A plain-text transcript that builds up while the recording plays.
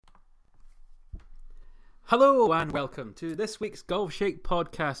Hello and welcome to this week's Golf Shake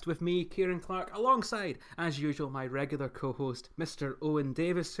podcast with me, Kieran Clark, alongside, as usual, my regular co-host, Mr. Owen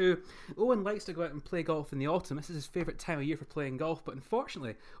Davis, who Owen likes to go out and play golf in the autumn. This is his favourite time of year for playing golf, but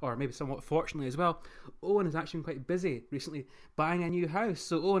unfortunately, or maybe somewhat fortunately as well, Owen has actually been quite busy recently buying a new house.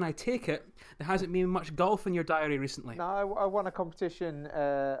 So Owen, I take it, there hasn't been much golf in your diary recently. No, I won a competition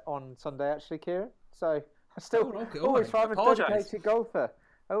on Sunday actually, Kieran. So I still okay. always find I'm a Apologise. dedicated golfer.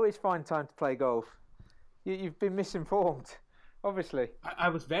 I always find time to play golf. You've been misinformed, obviously. I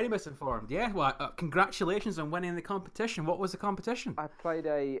was very misinformed. Yeah, well, congratulations on winning the competition. What was the competition? I played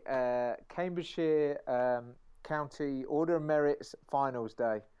a Cambridgeshire County Order of Merit's finals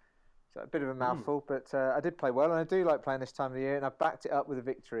day. So a bit of a mouthful, but I did play well, and I do like playing this time of the year, and I backed it up with a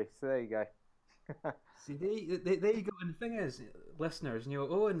victory. So there you go. See, there you go. And the thing is, listeners,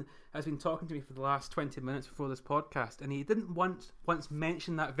 Owen has been talking to me for the last 20 minutes before this podcast, and he didn't once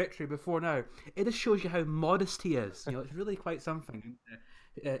mention that victory before now. It just shows you how modest he is. It's really quite something.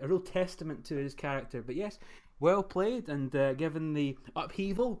 A real testament to his character. But yes, well played, and given the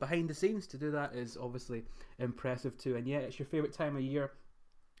upheaval behind the scenes, to do that is obviously impressive too. And yeah, it's your favourite time of year.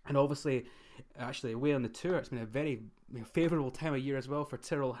 And obviously, actually, away on the tour, it's been a very favourable time of year as well for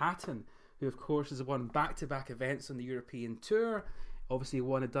Tyrrell Hatton, who of course has won back-to-back events on the European Tour. Obviously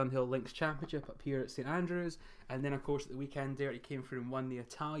won a Dunhill Links Championship up here at St Andrews, and then of course at the weekend there he came through and won the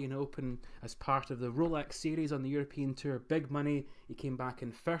Italian Open as part of the Rolex Series on the European Tour. Big money. He came back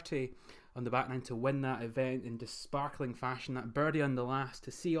in 30 on the back nine to win that event in just sparkling fashion. That birdie on the last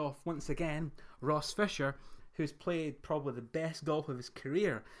to see off once again Ross Fisher, who's played probably the best golf of his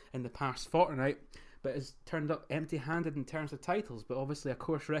career in the past fortnight, but has turned up empty-handed in terms of titles. But obviously a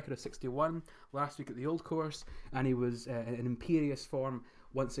course record of 61 last week at the Old Course, and he was in imperious form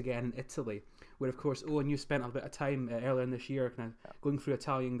once again in Italy, where of course Owen, you spent a bit of time earlier in this year kind of going through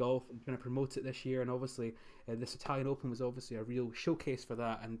Italian golf and trying to promote it this year, and obviously this Italian Open was obviously a real showcase for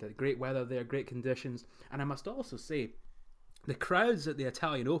that, and great weather there, great conditions. And I must also say, the crowds at the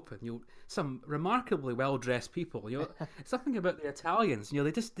Italian Open, some remarkably well-dressed people. Something about the Italians,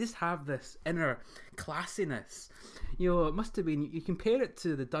 they just have this inner classiness. It must have been. You compare it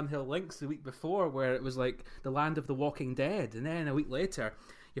to the Dunhill Links the week before, where it was like the land of the Walking Dead, and then a week later,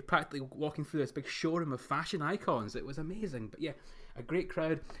 you're practically walking through this big showroom of fashion icons. It was amazing. But yeah, a great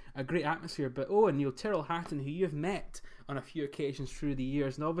crowd, a great atmosphere. But Tyrrell Hatton, who you've met on a few occasions through the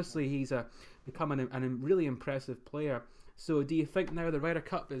years, and obviously he's become a really impressive player. So do you think now the Ryder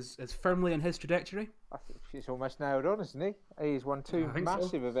Cup is firmly on his trajectory? I think he's almost nailed on, isn't he? He's won two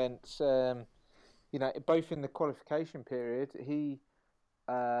massive events. Both in the qualification period.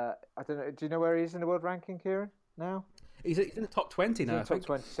 I don't know. Do you know where he is in the world ranking, Kieran? Now he's in the top 20 now. He's in the top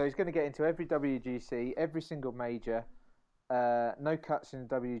 20. So he's going to get into every WGC, every single major. No cuts in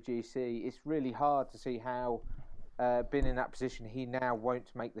the WGC. It's really hard to see how, being in that position, he now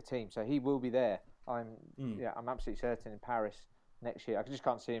won't make the team. So he will be there. I'm absolutely certain in Paris next year. I just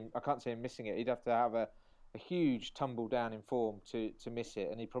can't see him. I can't see him missing it. He'd have to have a huge tumble down in form to miss it,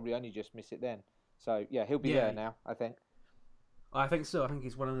 and he'd probably only just miss it then. So yeah, he'll be there now, I think. I think so. I think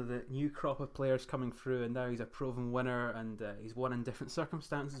he's one of the new crop of players coming through, and now he's a proven winner, and he's won in different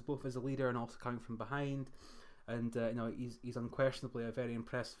circumstances, both as a leader and also coming from behind. And he's unquestionably a very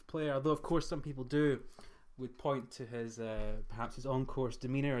impressive player. Although of course some people would point to his perhaps his on-course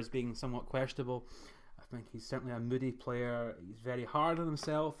demeanour as being somewhat questionable. I think he's certainly a moody player. He's very hard on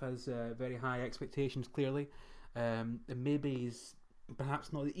himself, has very high expectations clearly, and maybe he's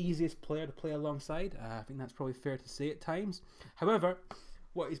perhaps not the easiest player to play alongside. I think that's probably fair to say at times. However,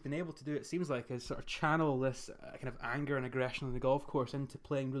 what he's been able to do, it seems like, is sort of channel this kind of anger and aggression on the golf course into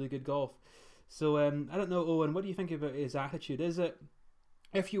playing really good golf. So I don't know, Owen, what do you think about his attitude? Is it,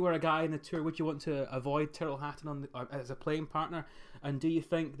 if you were a guy in the tour, would you want to avoid Tyrrell Hatton as a playing partner? And do you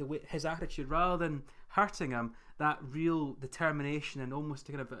think his attitude, rather than hurting him, that real determination and almost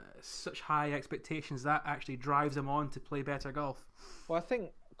kind of such high expectations, that actually drives him on to play better golf? Well, I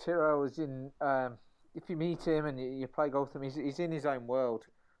think Tyrrell is in. If you meet him and you play golf with him, he's in his own world.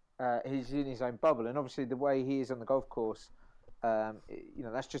 He's in his own bubble, and obviously the way he is on the golf course.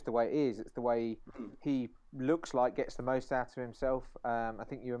 That's just the way it is. It's the way he looks like, gets the most out of himself. I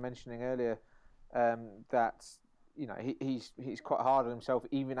think you were mentioning earlier that he's quite hard on himself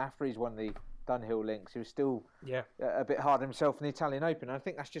even after he's won the Dunhill Links. He was still a bit hard on himself in the Italian Open. And I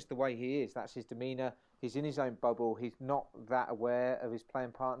think that's just the way he is. That's his demeanour. He's in his own bubble. He's not that aware of his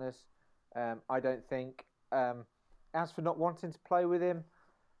playing partners. I don't think. As for not wanting to play with him,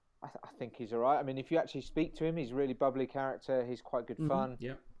 I think he's all right. I mean, if you actually speak to him, he's a really bubbly character. He's quite good fun.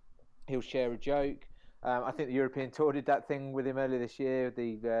 Yeah. He'll share a joke. I think the European Tour did that thing with him earlier this year,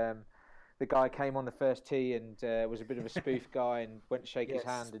 the the guy came on the first tee and was a bit of a spoof guy and went to shake his Yes.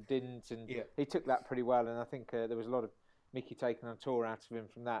 hand and didn't, and Yeah. he took that pretty well. And I think there was a lot of Mickey taking on tour out of him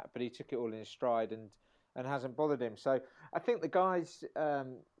from that, but he took it all in his stride and hasn't bothered him. So I think the guys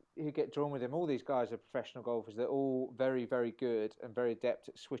who get drawn with him, all these guys are professional golfers. They're all very, very good and very adept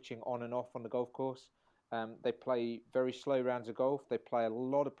at switching on and off on the golf course. They play very slow rounds of golf. They play a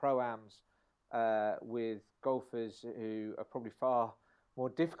lot of pro-ams with golfers who are probably far more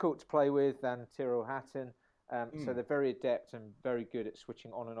difficult to play with than Tyrrell Hatton. So they're very adept and very good at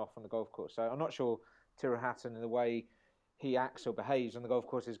switching on and off on the golf course. So I'm not sure Tyrrell Hatton and the way he acts or behaves on the golf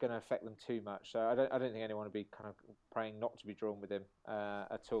course is going to affect them too much. So I don't think anyone would be kind of praying not to be drawn with him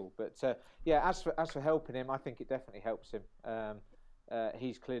at all. But yeah, as for helping him, I think it definitely helps him.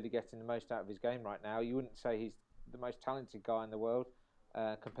 He's clearly getting the most out of his game right now. You wouldn't say he's the most talented guy in the world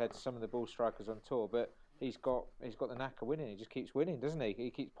compared to some of the ball strikers on tour, but he's got the knack of winning. He just keeps winning, doesn't he? He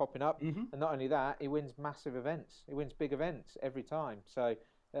keeps popping up, and not only that, he wins massive events. He wins big events every time. So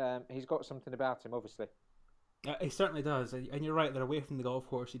he's got something about him, obviously. He certainly does, and you're right. That away from the golf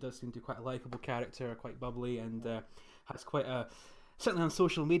course, he does seem to be quite a likeable character, quite bubbly, and has quite a. Certainly on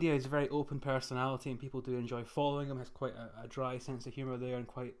social media, he's a very open personality, and people do enjoy following him. Has quite a dry sense of humour there, and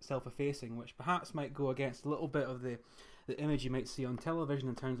quite self-effacing, which perhaps might go against a little bit of the image you might see on television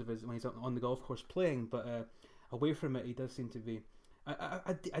in terms of when he's on the golf course playing. But away from it, he does seem to be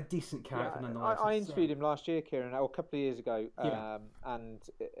a decent character nonetheless. I interviewed him last year, Kieran, or a couple of years ago, and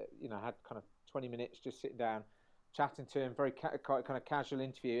had kind of 20 minutes just sitting down, chatting to him, very quite kind of casual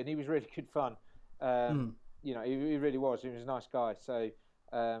interview, and he was really good fun. He really was. He was a nice guy. So,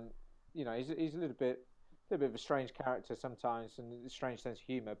 he's a little bit of a strange character sometimes, and a strange sense of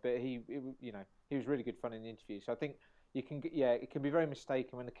humour. But he was really good fun in the interview. So I think it can be very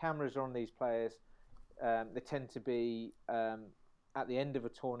mistaken when the cameras are on these players. They tend to be at the end of a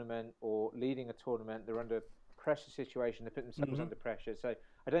tournament or leading a tournament. They're under pressure situation. They put themselves under pressure. So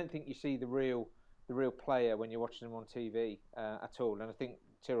I don't think you see the real player when you're watching them on TV at all. And I think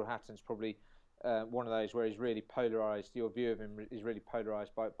Tyrrell Hatton's probably one of those where he's really polarised. Your view of him is really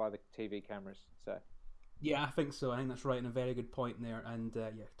polarised by the TV cameras. So. Yeah, I think so. I think that's right, and a very good point there. And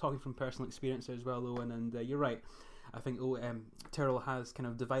talking from personal experience as well, Owen, and you're right. I think Tyrrell has kind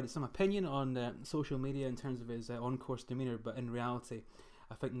of divided some opinion on social media in terms of his on-course demeanour, but in reality,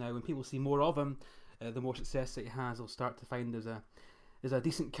 I think now when people see more of him, the more success that he has, they'll start to find there's a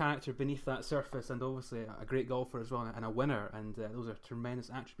decent character beneath that surface, and obviously a great golfer as well, and a winner, and those are tremendous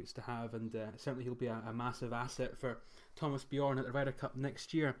attributes to have, and certainly he'll be a massive asset for Thomas Bjorn at the Ryder Cup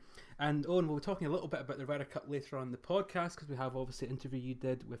next year. And Owen, we'll be talking a little bit about the Ryder Cup later on in the podcast, because we have obviously an interview you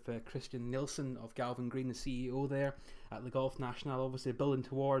did with Christian Nielsen of Galvin Green, the CEO there at the Golf National, obviously building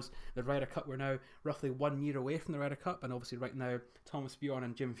towards the Ryder Cup. We're now roughly 1 year away from the Ryder Cup, and obviously right now Thomas Bjorn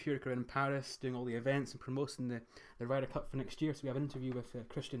and Jim Furyk are in Paris doing all the events and promoting the Ryder Cup for next year. So we have an interview with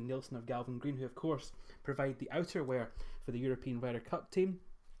Christian Nielsen of Galvin Green, who of course provide the outerwear for the European Ryder Cup team.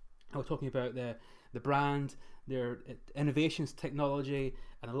 We're talking about the brand, their innovations, technology,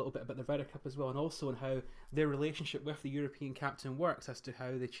 and a little bit about the Ryder Cup as well, and also on how their relationship with the European captain works, as to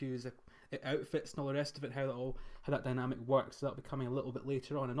how they choose outfits and all the rest of it, how that dynamic works. So that'll be coming a little bit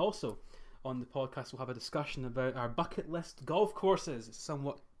later on. And also on the podcast, we'll have a discussion about our bucket list golf courses. It's a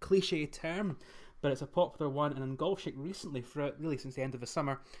somewhat cliche term, but it's a popular one, and in Golf Shake recently, really since the end of the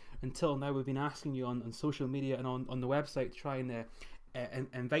summer until now, we've been asking you on social media and on the website to try and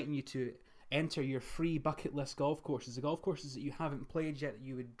inviting you to enter your free bucket list golf courses, the golf courses that you haven't played yet that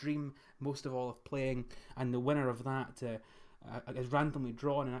you would dream most of all of playing, and the winner of that is randomly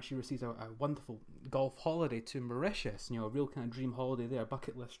drawn and actually receives a wonderful golf holiday to Mauritius. A real kind of dream holiday there,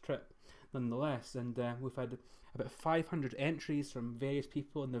 bucket list trip nonetheless. And we've had about 500 entries from various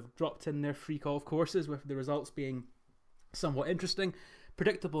people, and they've dropped in their free golf courses, with the results being somewhat interesting,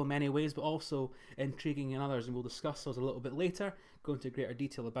 predictable in many ways, but also intriguing in others, and we'll discuss those a little bit later, go into greater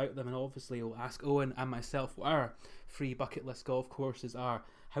detail about them, and obviously we'll ask Owen and myself what our free bucket list golf courses are.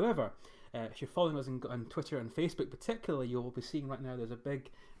 However, if you're following us on Twitter and Facebook particularly, you'll be seeing right now there's a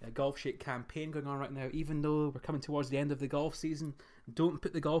big Golf Shake campaign going on right now. Even though we're coming towards the end of the golf season, don't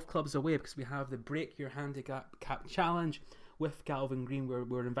put the golf clubs away, because we have the Break Your Handicap Challenge with Galvin Green, where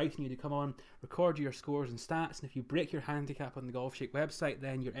we're inviting you to come on, record your scores and stats, and if you break your handicap on the Golf Shake website,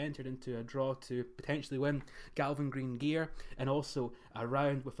 then you're entered into a draw to potentially win Galvin Green gear, and also a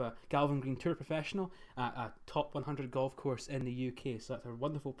round with a Galvin Green Tour Professional at a top 100 golf course in the UK. So that's a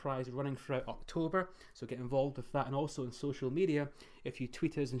wonderful prize running throughout October, so get involved with that. And also on social media, if you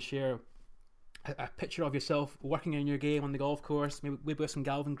tweet us and share a picture of yourself working on your game on the golf course, maybe with some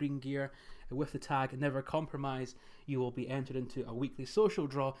Galvin Green gear, with the tag Never Compromise, you will be entered into a weekly social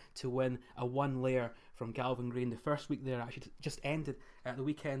draw to win a 1 layer from Galvin Green. The first week there actually just ended at the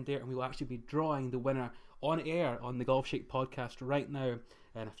weekend there, and we will actually be drawing the winner on air on the Golf Shake podcast right now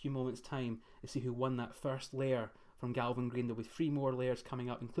in a few moments' time to see who won that first layer from Galvin Green. There'll be 3 more layers coming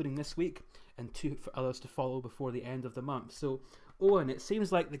up, including this week, and 2 others to follow before the end of the month. So, Owen, it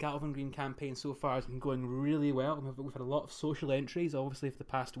seems like the Galvin Green campaign so far has been going really well. We've had a lot of social entries, obviously, for the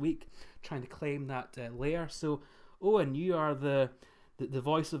past week, trying to claim that layer. So, Owen, you are the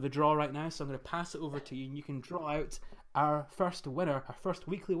voice of the draw right now, so I'm going to pass it over to you, and you can draw out our first winner, our first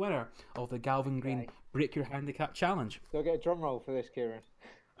weekly winner of the Galvin Green Break Your Handicap Challenge. Do I get a drum roll for this, Kieran?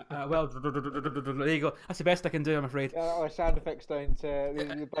 Well, there you go. That's the best I can do, I'm afraid. Our sound effects don't.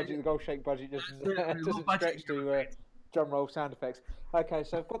 The budget, the Golf Shake budget doesn't stretch to drum roll sound effects. Okay,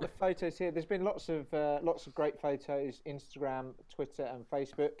 so I've got the photos here. There's been lots of great photos, Instagram, Twitter, and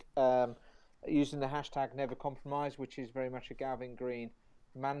Facebook, using the hashtag Never Compromise, which is very much a Galvin Green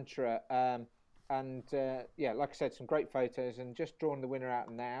mantra. Yeah, like I said, some great photos, and just drawn the winner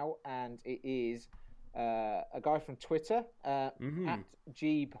out now, and it is a guy from Twitter at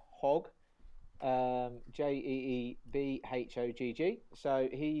Jeeb Hogg, JeeBhogg. So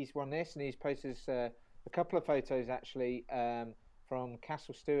he's won this, and he's posted a couple of photos actually from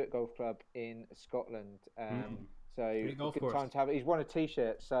Castle Stewart Golf Club in Scotland. So good time to have it. He's won a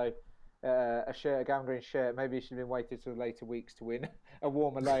T-shirt, so a Galvin Green shirt. Maybe he should have been waited till later weeks to win a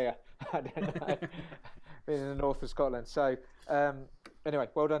warmer layer. I don't know. Being in the north of Scotland. So anyway,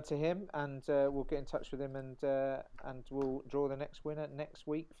 well done to him, and we'll get in touch with him, and we'll draw the next winner next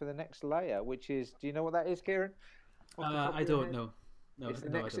week for the next layer, which is, do you know what that is, Kieran? I don't know. No, it's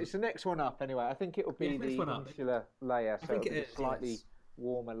the next one up anyway. I think it'll be the insular layer, so it'll be a slightly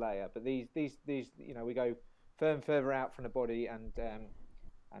warmer layer. But these, you know, we go further out from the body, and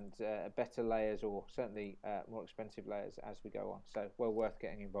better layers, or certainly more expensive layers as we go on. So well worth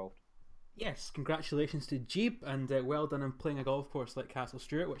getting involved. Yes, congratulations to Jeep, and well done on playing a golf course like Castle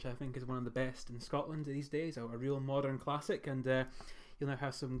Stewart, which I think is one of the best in Scotland these days, a real modern classic, and you'll now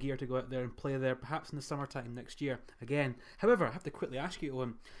have some gear to go out there and play there, perhaps in the summertime next year again. However, I have to quickly ask you,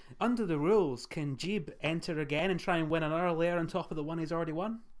 Owen, under the rules, can Jeep enter again and try and win another layer on top of the one he's already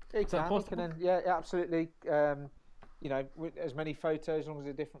won? He can, yeah, absolutely. You know, with as many photos, as long as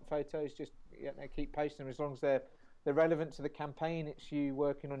they're different photos, just keep posting them. As long as they're relevant to the campaign, it's you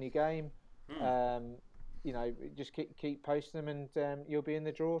working on your game. You know, just keep posting them, and you'll be in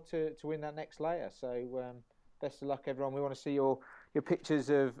the draw to win that next layer. So best of luck, everyone. We want to see your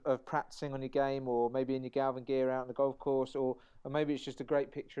pictures of practicing on your game, or maybe in your Galvin gear out on the golf course, or maybe it's just a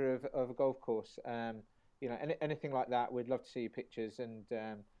great picture of a golf course. You know, anything like that, we'd love to see your pictures, and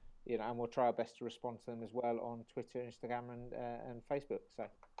you know, and we'll try our best to respond to them as well on Twitter, Instagram, and Facebook. So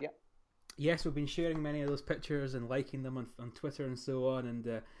yeah. Yes, we've been sharing many of those pictures and liking them on Twitter and so on,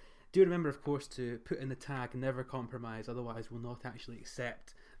 and do remember, of course, to put in the tag Never Compromise, otherwise we'll not actually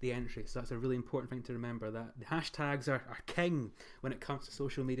accept the entry. So that's a really important thing to remember, that the hashtags are king when it comes to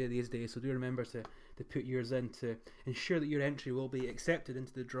social media these days. So do remember to put yours in to ensure that your entry will be accepted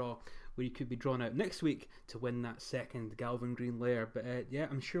into the draw, where you could be drawn out next week to win that second Galvin Green layer. But yeah,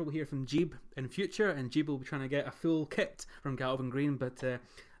 I'm sure we'll hear from Jeeb in future, and Jeeb will be trying to get a full kit from Galvin Green, but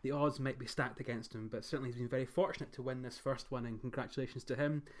the odds might be stacked against him. But certainly he's been very fortunate to win this first one, and congratulations to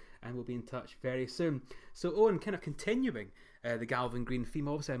him, and we'll be in touch very soon. So Owen, kind of continuing the Galvin Green theme,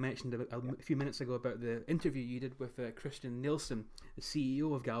 obviously I mentioned a few minutes ago about the interview you did with Christian Nielsen, the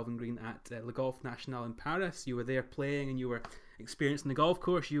CEO of Galvin Green, at Le Golf National in Paris. You were there playing, and you were experiencing the golf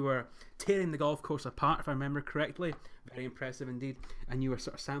course. You were tearing the golf course apart, if I remember correctly. Very impressive indeed. And you were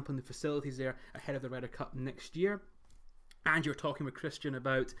sort of sampling the facilities there ahead of the Ryder Cup next year. And you're talking with Christian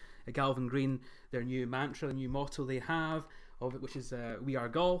about Galvin Green, their new mantra, the new motto they have, which is We Are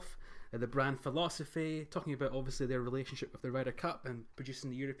Golf, the brand philosophy, talking about obviously their relationship with the Ryder Cup and producing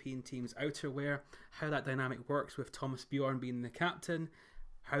the European team's outerwear, how that dynamic works with Thomas Bjorn being the captain,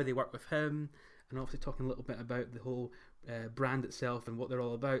 how they work with him, and obviously talking a little bit about the whole brand itself and what they're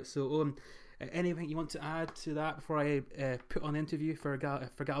all about. So anything you want to add to that before I put on the interview for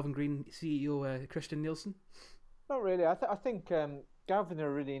Galvin Green CEO Christian Nielsen? Not really. I think Galvin are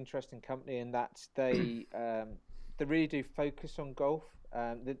a really interesting company in that they really do focus on golf.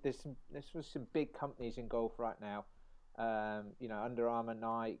 There's some big companies in golf right now. You know, Under Armour,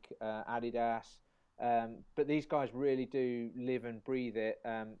 Nike, Adidas. But these guys really do live and breathe it.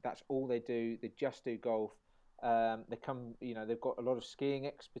 That's all they do. They just do golf. They come. You know, they've got a lot of skiing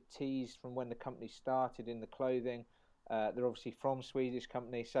expertise from when the company started in the clothing. They're obviously from Swedish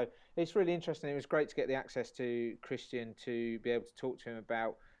company, so it's really interesting. It was great to get the access to Christian to be able to talk to him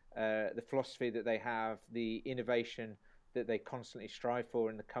about the philosophy that they have, the innovation that they constantly strive for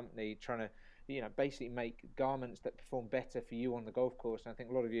in the company, trying to basically make garments that perform better for you on the golf course. And I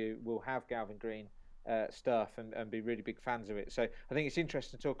think a lot of you will have Galvin Green stuff and be really big fans of it. So I think it's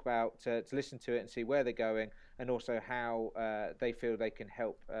interesting to talk about, to listen to it and see where they're going, and also how they feel they can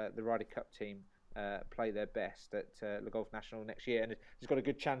help the Ryder Cup team play their best at Le Golf National next year. And it's got a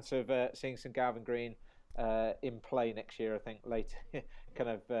good chance of seeing some Galvin Green in play next year. I think later, kind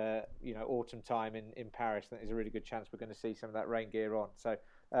of autumn time in Paris. I think there's a really good chance we're going to see some of that rain gear on. So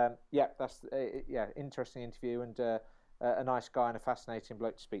that's interesting interview, and a nice guy and a fascinating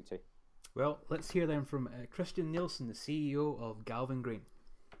bloke to speak to. Well, let's hear then from Christian Nielsen, the CEO of Galvin Green.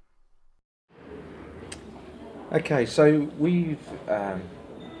 Okay, so we've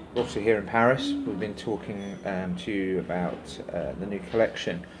obviously here in Paris, we've been talking to you about the new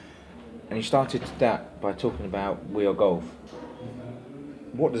collection, and you started that by talking about We Are Golf.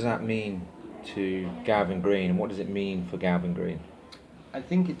 What does that mean to Galvin Green, and what does it mean for Galvin Green? I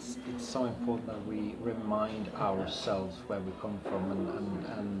think it's so important that we remind ourselves where we come from,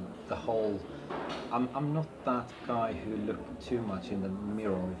 and the whole. I'm not that guy who looked too much in the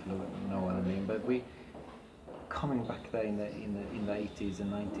mirror, if you know what I mean. But we coming back there in the 80s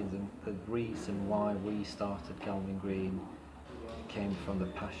and 90s, and the reason why we started Galvin Green came from the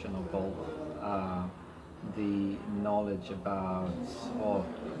passion of golf, the knowledge about, or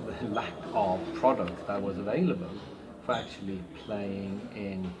the lack of product that was available for actually playing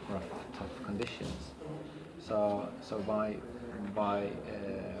in rough, tough conditions. So by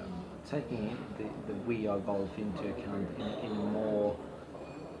taking the We Are Golf into account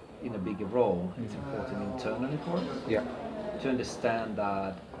in a bigger role, it's important internally for us. Yeah. To understand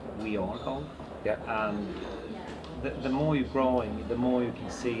that we are golf. Yeah. And the more you're growing, the more you can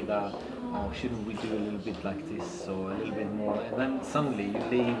see that, shouldn't we do a little bit like this or a little bit more? And then suddenly you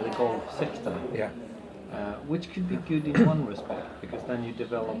leave the golf sector. Yeah. Which could be good in one respect, because then you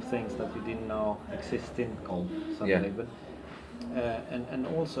develop things that you didn't know exist in golf suddenly. Yeah. But and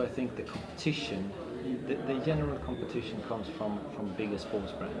also I think the competition, the general competition comes from bigger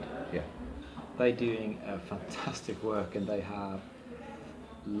sports brand. Yeah. They're doing fantastic work, and they have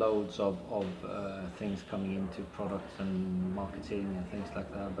loads of things coming into products and marketing and things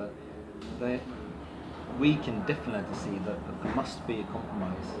like that. But we can definitely see that there must be a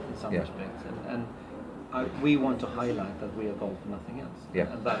compromise in some respects, and we want to highlight that we are golf and nothing else.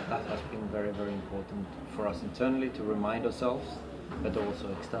 Yeah. And that has been very, very important for us internally to remind ourselves, but also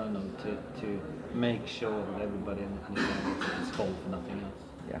external to make sure that everybody understands it's golf and nothing else.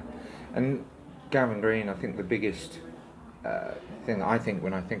 Yeah. And Galvin Green, I think the biggest thing that I think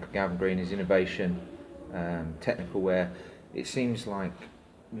when I think of Galvin Green is innovation, technical wear. It seems like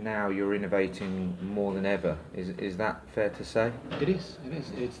now you're innovating more than ever. Is that fair to say? It is.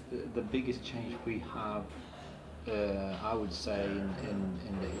 It's the biggest change we have, I would say, in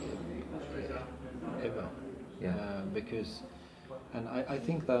the ever. Yeah. Because, and I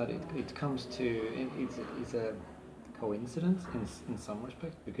think that it comes to, it's a coincidence in some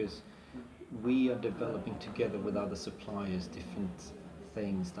respect, because we are developing together with other suppliers different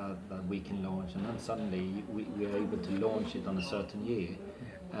things that we can launch, and then suddenly we are able to launch it on a certain year.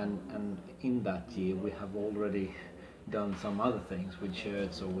 And in that year we have already done some other things with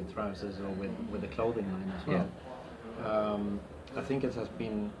shirts or with trousers or with the clothing line as well. Yeah. I think it has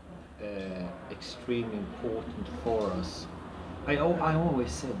been extremely important for us. I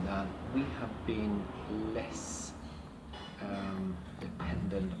always said that we have been less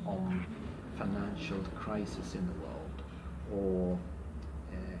dependent on financial crisis in the world, or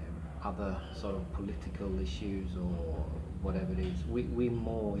other sort of political issues or whatever it is. We're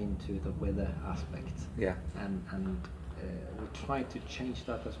more into the weather aspect. Yeah. And we try to change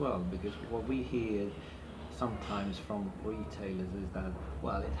that as well, because what we hear sometimes from retailers is that,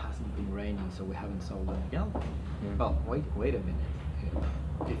 well, it hasn't been raining, so we haven't sold any Galvin. Mm. Well, wait a minute.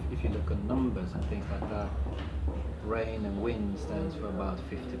 If you look at numbers and things like that, rain and wind stands for about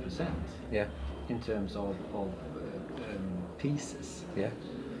 50%. Yeah. In terms of pieces. Yeah.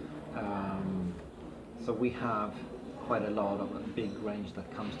 So we have quite a lot of a big range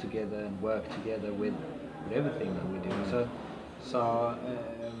that comes together and work together with everything that we do. So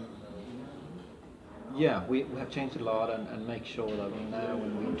we have changed a lot, and make sure that we now,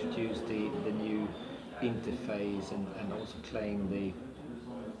 when we introduce the new interface and also claim the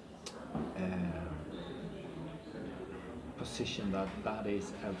position that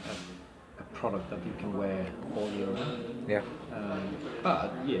is a product that you can wear all year round. Yeah.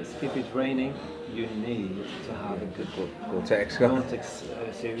 But yes, if it's raining, you need to have a good Gore-Tex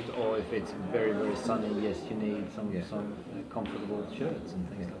suit, or if it's very, very sunny, yes, you need some comfortable shirts and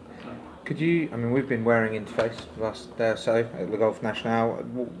things like that. Could you? I mean, we've been wearing Interface the last day or so at Le Golf National.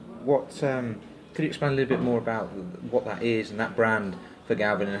 What? Could you explain a little bit more about what that is and that brand for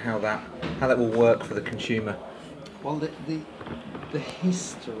Galvin and how that will work for the consumer? Well, the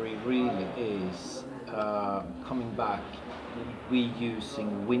history really is coming back. We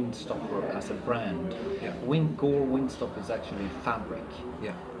using Windstopper as a brand. Yeah. Gore Windstopper is actually fabric.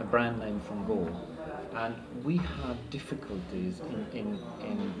 Yeah. A brand name from Gore, and we had difficulties in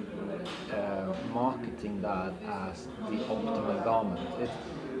marketing that as the optimal garment.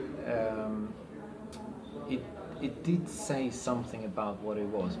 It did say something about what it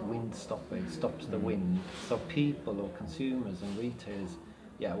was. Windstopper, it stops the wind. So people or consumers and retailers,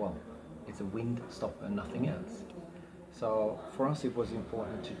 yeah, well, it's a wind stopper and nothing else. So for us it was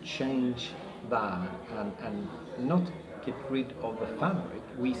important to change that and not get rid of the fabric.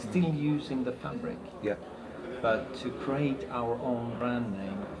 We're still using the fabric, Yeah. but to create our own brand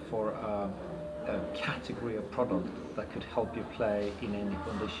name for a category of product that could help you play in any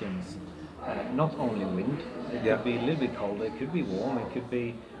conditions. Not only wind, it Yeah. could be a little bit cold, it could be warm, it could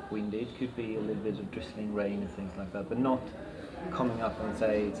be windy, it could be a little bit of drizzling rain and things like that, but not coming up and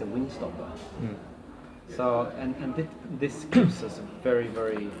say it's a wind stopper. Mm. So, this gives us a very,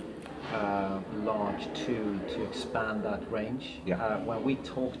 very large tool to expand that range. Yeah. When we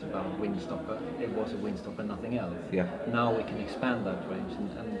talked about Windstopper, it was a Windstopper, nothing else. Yeah. Now we can expand that range,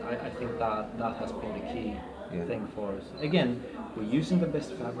 and I think that has been the key Yeah. thing for us. Again, we're using the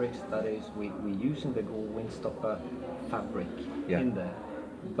best fabrics, that is, we're using the Gore Windstopper fabric Yeah. in there,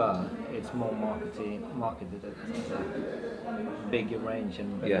 but it's more marketed as a bigger range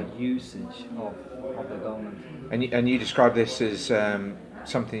and better Yeah. usage of the garment. And you describe this as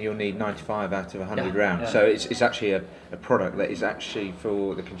something you'll need 95 out of 100 Yeah, rounds. yeah. So it's actually a product that is actually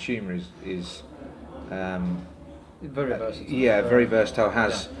for the consumer is Very versatile. yeah, very versatile.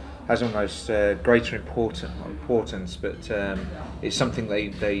 Has almost greater importance, but it's something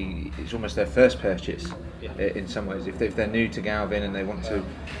it's almost their first purchase. Yeah. In some ways, if they're new to Galvin and they want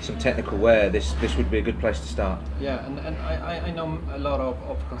some technical wear, this would be a good place to start. Yeah, and I know a lot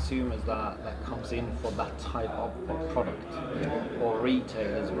of consumers that comes in for that type of product, or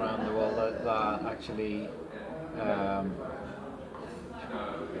retailers around the world that actually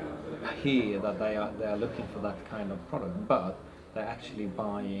hear that they are looking for that kind of product, but they're actually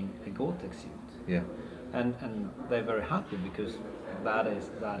buying a Gore-Tex suit. Yeah. And they're very happy because that is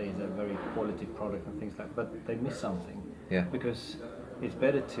a very quality product and things like. But they miss something. Yeah. Because it's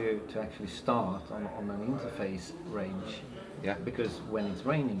better to actually start on an interface range. Yeah. Because when it's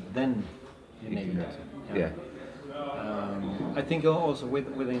raining, then you need it. Yeah. I think also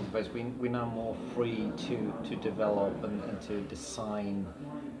with the interface, we're now more free to develop and to design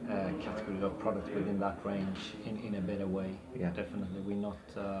categories of products within that range in a better way. Yeah. Definitely, we're not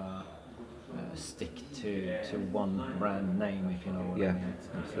stick to one brand name, if you know what Yeah. I mean.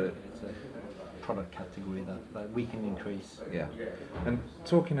 It's a product category that we can increase. Yeah. And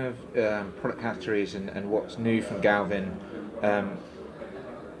talking of product categories and what's new from Galvin,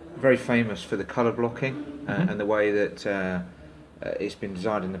 very famous for the colour blocking and the way that it's been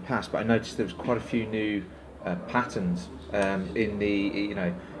designed in the past. But I noticed there was quite a few new patterns in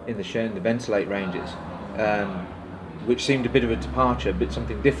the shirt and the Ventilate ranges, which seemed a bit of a departure, but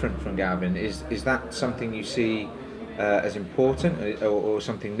something different from Galvin. Is that something you see as important, or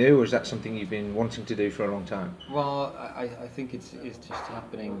something new, or is that something you've been wanting to do for a long time? Well, I think it's just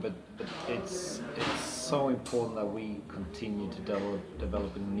happening, but it's so important that we continue to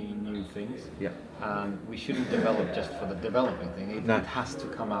develop new things. Yeah. And we shouldn't develop just for the developing thing. No. It has to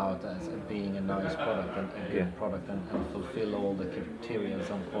come out as being a nice product and a good product and fulfill all the criteria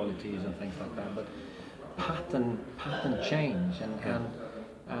and qualities and things like that. But pattern change and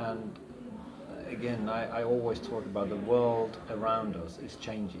again, I always talk about the world around us is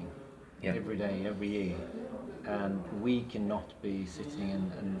changing every day, every year, and we cannot be sitting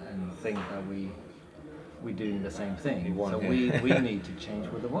and think that we're doing the same thing. So we need to change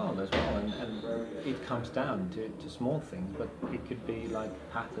with the world as well, and it comes down to small things, but it could be like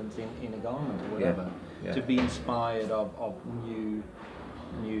patterns in a garment or whatever, to be inspired of new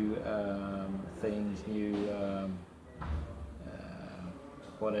things, new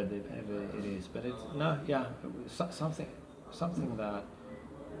whatever it is. But it's something that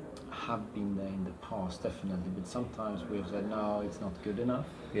have been there in the past, definitely, but sometimes we've said no, it's not good enough.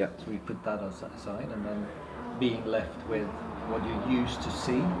 Yeah. So we put that aside, and then being left with what you used to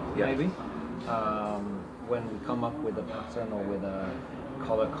see, maybe. When we come up with a pattern or with a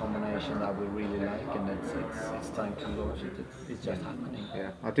color combination that we really like, and it's time to launch it. It's just happening.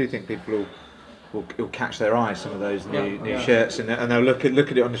 Yeah, I do think people will catch their eye, some of those new Yeah. shirts, and they'll look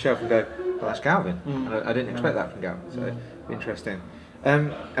at it on the shelf and go, well, that's Galvin. Mm. And I didn't expect that from Galvin, so interesting.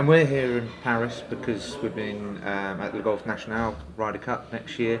 And we're here in Paris because we've been at the Golf National Ryder Cup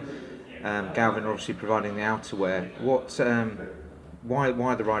next year. Galvin are obviously providing the outerwear.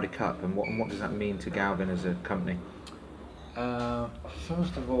 Why the Ryder Cup, and what does that mean to Galvin as a company?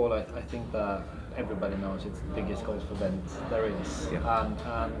 First of all, I think that everybody knows it's the biggest golf event there is, Yeah.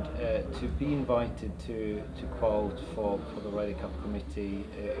 and to be invited to quote for the Ryder Cup committee,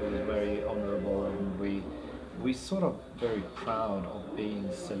 it was very honourable, and we sort of very proud of being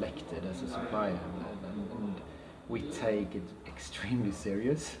selected as a supplier, and we take it extremely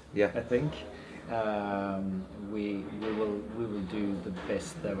serious. Yeah. I think. We will do the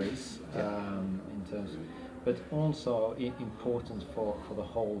best there is in terms, but also important for the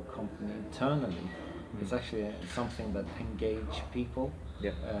whole company internally. It's actually something that engage people,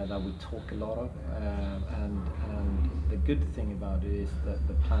 that we talk a lot of, and the good thing about it is that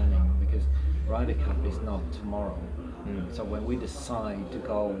the planning, because Ryder Cup is not tomorrow. So when we decide to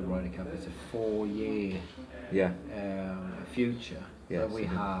go with Ryder Cup, it's a 4-year future that we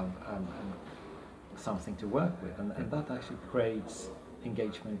have something to work with, and that actually creates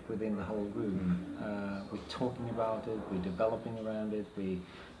engagement within the whole group. We're talking about it, we're developing around it, we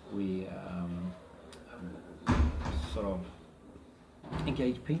sort of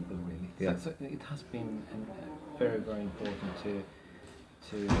engage people really. So it has been very, very important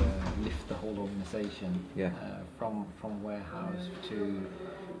to lift the whole organization from warehouse to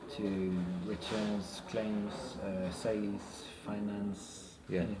returns, claims, sales, finance.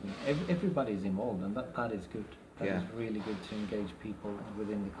 Anything. Everybody is involved, and that is good. That is really good to engage people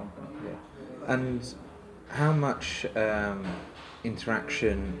within the company. And how much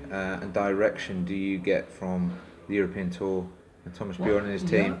interaction and direction do you get from the European Tour and Thomas Bjorn and his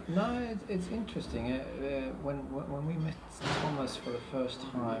team? No, it's interesting. When we met Thomas for the first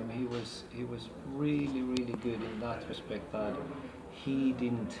time, he was really, really good in that respect, that he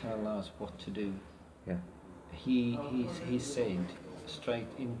didn't tell us what to do. He said straight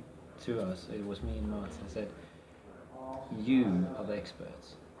into us, it was me and Martin, said, you are the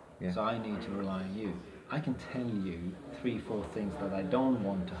experts, so I need to rely on you. I can tell you 3-4 things that I don't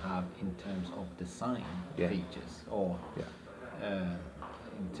want to have in terms of design features, or in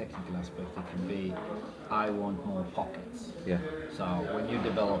technical aspect it can be, I want more pockets. So when you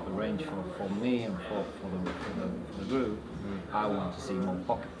develop a range for me and for the group, I want to see more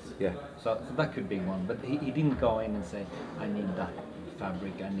pockets. So that could be one, but he didn't go in and say, I need that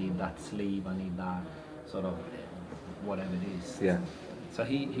fabric, I need that sleeve, I need that sort of whatever it is. So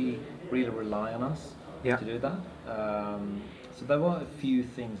he really relied on us to do that. So there were a few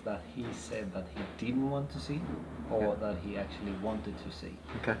things that he said that he didn't want to see, or that he actually wanted to see,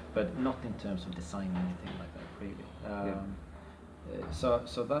 but not in terms of design or anything like that, really.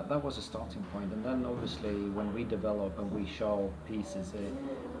 So that was a starting point, and then obviously when we develop and we show pieces,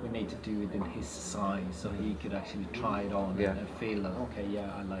 we need to do it in his size, so he could actually try it on and feel that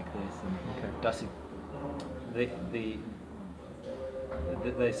I like this, and does it.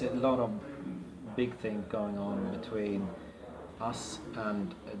 There's a lot of big things going on between us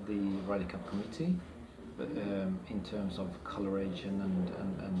and the Ryder Cup committee, but in terms of coloration and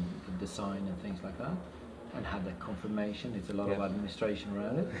the design and things like that, and had that confirmation. It's a lot of administration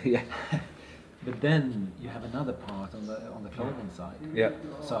around it. But then you have another part on the clothing side.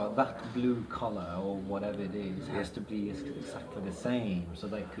 So that blue color or whatever it is has to be exactly the same, so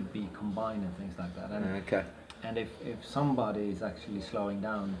they could be combined and things like that. And if somebody is actually slowing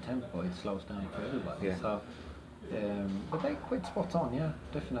down tempo, it slows down for everybody. So, but they're quite spot on,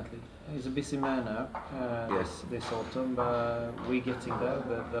 definitely. He's a busy man now, this autumn, but we're getting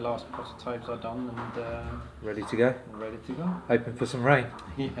there. The last prototypes are done and ready to go. Hoping for some rain.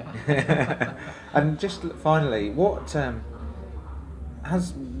 And just finally, what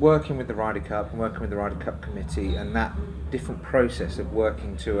has working with the Ryder Cup and working with the Ryder Cup committee and that different process of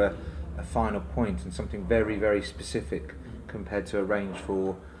working to a final point and something very, very specific compared to a range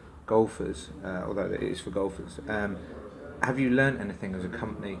for golfers, although it is for golfers. Have you learnt anything as a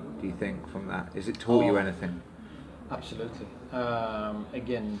company, do you think, from that? Has it taught you anything? Absolutely.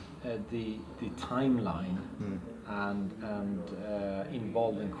 Again, the timeline and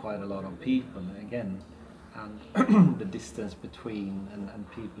involving quite a lot of people again, and the distance between and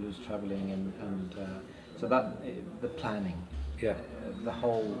people who's traveling and so that the planning. The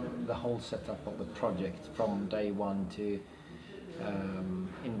whole setup of the project from day one to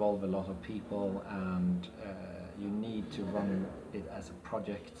involve a lot of people, and you need to run it as a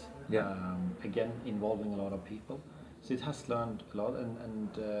project. Again, involving a lot of people. So it has learned a lot, and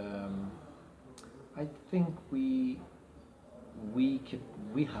I think we we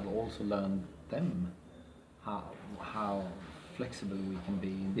have also learned them how flexible we can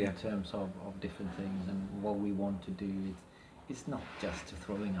be in terms of different things and what we want to do. It's not just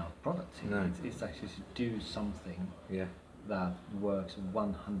throwing out products. No. It's actually to do something that works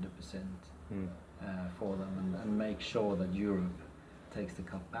 100% for them and make sure that Europe takes the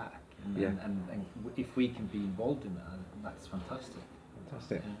cup back. And if we can be involved in that, that's fantastic.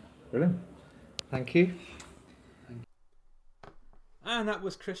 Fantastic. Brilliant. Thank you. And that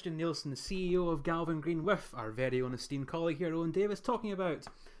was Christian Nielsen, the CEO of Galvin Green, with our very own esteemed colleague here, Owen Davis, talking about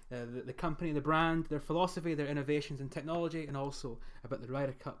the company, the brand, their philosophy, their innovations in technology, and also about the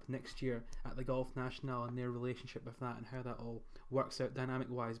Ryder Cup next year at the Golf National and their relationship with that and how that all works out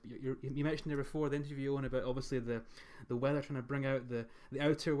dynamic-wise. But you mentioned there before the interview, Owen, about obviously the weather trying to bring out the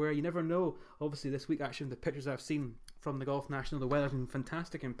outerwear. You never know. Obviously this week, actually, the pictures I've seen from the Golf National, the weather's been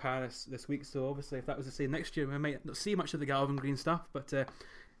fantastic in Paris this week, so obviously if that was the same next year, we might not see much of the Galvin Green stuff, but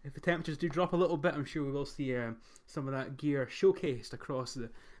if the temperatures do drop a little bit, I'm sure we will see some of that gear showcased across the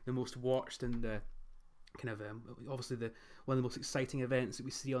most watched and kind of obviously one of the most exciting events that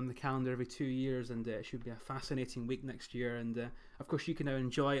we see on the calendar every 2 years, and it should be a fascinating week next year. And of course you can now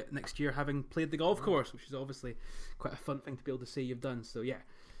enjoy it next year having played the golf course, which is obviously quite a fun thing to be able to say you've done. So yeah,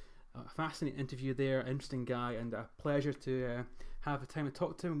 a fascinating interview there, interesting guy, and a pleasure to have the time to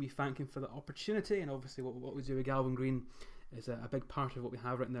talk to him. We thank him for the opportunity, and obviously what we do with Galvin Green is a big part of what we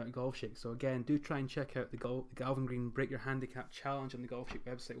have right now at Golf Shake. So again, do try and check out the Galvin Green Break Your Handicap Challenge on the Golf Shake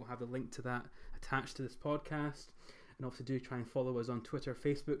website. We'll have the link to that attached to this podcast. And also do try and follow us on Twitter,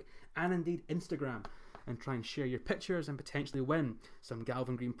 Facebook, and indeed Instagram, and try and share your pictures and potentially win some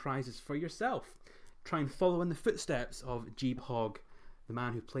Galvin Green prizes for yourself. Try and follow in the footsteps of Jeeb Hogg, the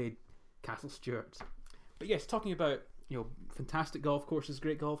man who played Castle Stuart. But yes, talking about fantastic golf courses,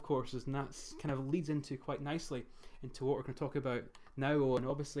 great golf courses, and that's kind of leads into quite nicely into what we're going to talk about now. And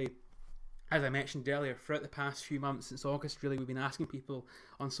obviously, as I mentioned earlier, throughout the past few months since August, really, we've been asking people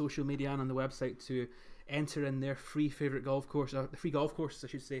on social media and on the website to enter in their free favourite golf course, or the free golf courses, I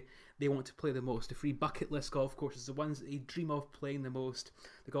should say, they want to play the most, the free bucket list golf courses, the ones that they dream of playing the most,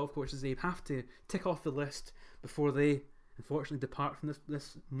 the golf courses they have to tick off the list before they unfortunately depart from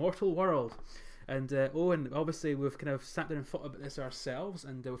this mortal world. And Owen, obviously we've kind of sat there and thought about this ourselves,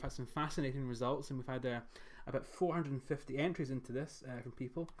 and we've had some fascinating results, and we've had about 450 entries into this from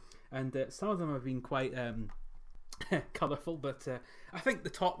people, and some of them have been quite colourful, but I think the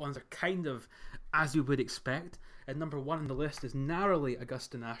top ones are kind of as you would expect. And number one on the list is narrowly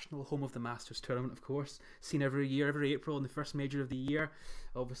Augusta National, home of the Masters tournament, of course, seen every year, every April in the first major of the year.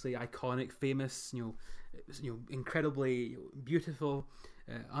 Obviously iconic, famous, incredibly beautiful,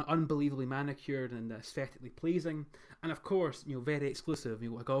 unbelievably manicured and aesthetically pleasing, and of course very exclusive,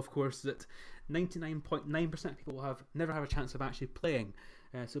 a golf course that 99.9% of people will never have a chance of actually playing,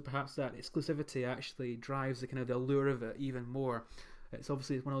 so perhaps that exclusivity actually drives the allure of it even more. It's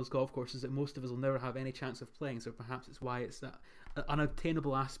obviously one of those golf courses that most of us will never have any chance of playing, so perhaps it's why it's that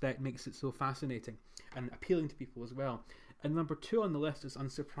unobtainable aspect makes it so fascinating and appealing to people as well. And number two on the list is,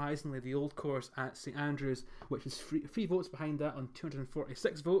 unsurprisingly, the Old Course at St Andrews, which is three votes behind that on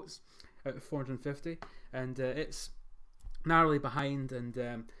 246 votes out of 450, and it's narrowly behind,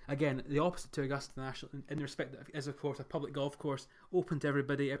 and again the opposite to Augusta National in the respect that it is of course a public golf course, open to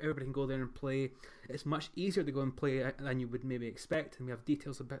everybody can go there and play. It's much easier to go and play than you would maybe expect, and we have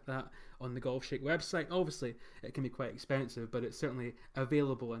details about that on the Golf Shake website. Obviously it can be quite expensive, but it's certainly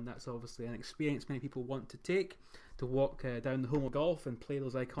available, and that's obviously an experience many people want to take, to walk down the home of golf and play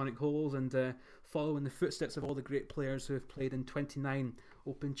those iconic holes, and follow in the footsteps of all the great players who have played in 29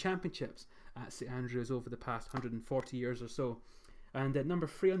 Open Championships at St Andrews over the past 140 years or so. And number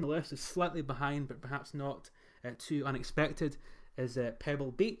three on the list is slightly behind, but perhaps not too unexpected, is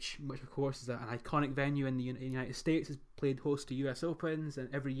Pebble Beach, which of course is an iconic venue in the United States. It's played host to US Opens, and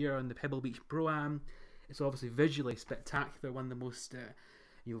every year on the Pebble Beach Pro-Am. It's obviously visually spectacular, one of the most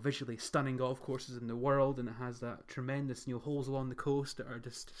visually stunning golf courses in the world, and it has that tremendous holes along the coast that are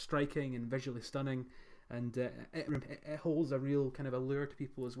just striking and visually stunning, and it holds a real kind of allure to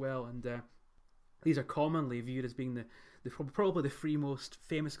people as well. And these are commonly viewed as being probably the three most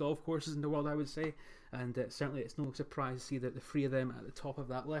famous golf courses in the world, I would say, and certainly it's no surprise to see that the three of them at the top of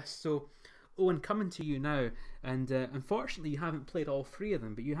that list. So Owen, coming to you now, and unfortunately you haven't played all three of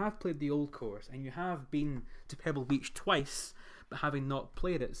them, but you have played the Old Course, and you have been to Pebble Beach twice, but having not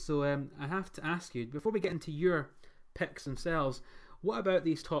played it. So I have to ask you, before we get into your picks themselves, what about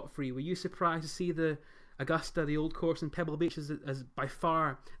these top three? Were you surprised to see the Augusta, the Old Course, and Pebble Beach as by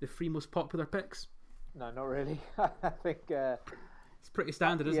far the three most popular picks? No, not really. I think it's pretty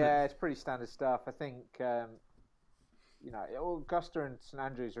standard, isn't it? Yeah, it's pretty standard stuff. I think Augusta and St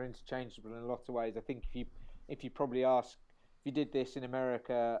Andrews are interchangeable in a lot of ways. I think if you probably ask, if you did this in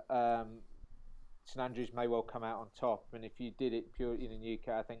America, St Andrews may well come out on top, and if you did it purely in the UK,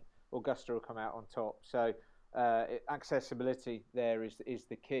 I think Augusta will come out on top. So accessibility there is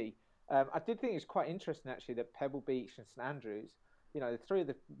the key. I did think it's quite interesting actually that Pebble Beach and St Andrews, the three of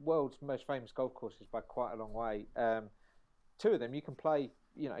the world's most famous golf courses by quite a long way. Two of them you can play,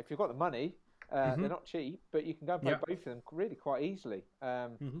 if you've got the money. They're not cheap, but you can go and play both of them really quite easily.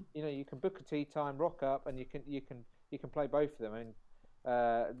 You can book a tee time, rock up, and you can play both of them. And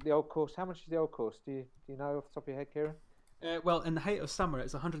the old course, how much is the old course? Do you know off the top of your head, Kieran? Well, in the height of summer,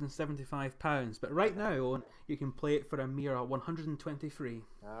 it's £175, but right now, Owen, you can play it for a mere $123.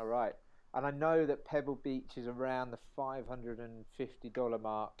 All right, and I know that Pebble Beach is around the $550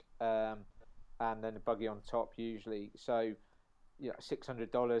 mark, and then a buggy on top usually. So,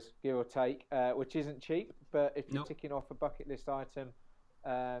 $600 give or take, which isn't cheap. But if you're ticking off a bucket list item,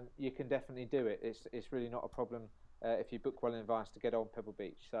 you can definitely do it. It's really not a problem if you book well in advance to get on Pebble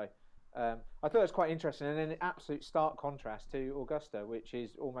Beach. So. I thought it was quite interesting, and in absolute stark contrast to Augusta, which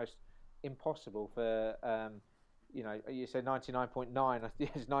is almost impossible for, you say 99.9,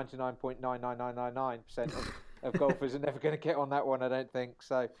 it's 99.99999% of golfers are never going to get on that one, I don't think.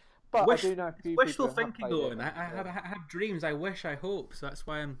 So, but I do know a few wishful people thinking, Owen. I have dreams. I wish. I hope. So that's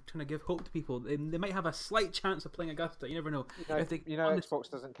why I'm trying to give hope to people. They might have a slight chance of playing Augusta. You never know. Xbox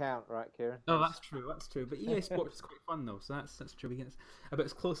doesn't count, right, Kieran? Oh, that's true. That's true. But EA Sports is quite fun though. So that's true. It's about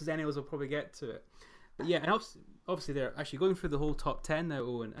as close as any of us will probably get to it. But yeah, and obviously they're actually going through the whole top 10 now,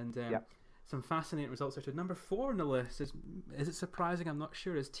 Owen, and some fascinating results. Actually, number 4 on the list is it surprising? I'm not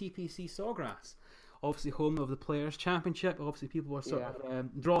sure. Is TPC Sawgrass. Obviously home of the Players' Championship. Obviously people are sort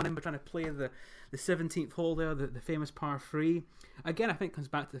of drawn in by trying to play the 17th hole there, the famous par 3. Again, I think it comes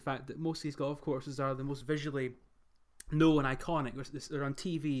back to the fact that most of these golf courses are the most visually known, iconic. They're on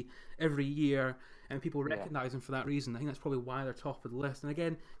TV every year and people recognise them for that reason. I think that's probably why they're top of the list. And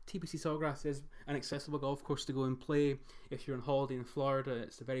again, TPC Sawgrass is an accessible golf course to go and play if you're on holiday in Florida.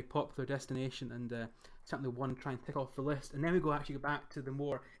 It's a very popular destination and certainly one to try and tick off the list. And then we go back to the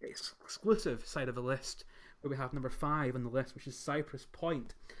more exclusive side of the list, where we have number 5 on the list, which is Cypress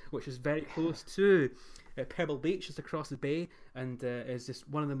Point, which is very close to Pebble Beach, just across the bay, and is just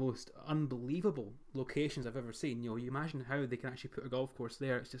one of the most unbelievable locations I've ever seen. You imagine how they can actually put a golf course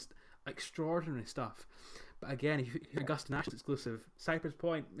there. It's just extraordinary stuff. But again, if you're Augusta National exclusive, Cypress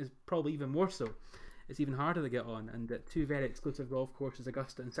Point is probably even more so. It's even harder to get on, and two very exclusive golf courses,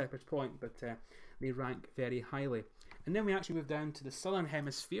 Augusta and Cypress Point, but they rank very highly. And then we actually move down to the Southern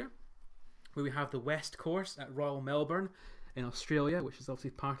Hemisphere, where we have the West Course at Royal Melbourne in Australia, which is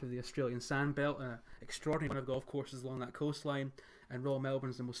obviously part of the Australian Sandbelt, an extraordinary amount of golf courses along that coastline, and Royal Melbourne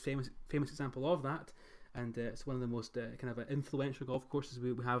is the most famous example of that, and it's one of the most kind of influential golf courses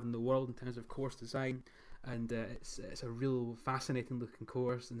we have in the world in terms of course design, and it's a real fascinating looking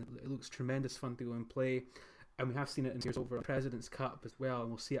course, and it looks tremendous fun to go and play. And we have seen it in years over President's Cup as well, and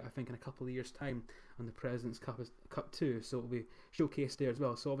we'll see it I think in a couple of years' time on the President's Cup too, so it'll be showcased there as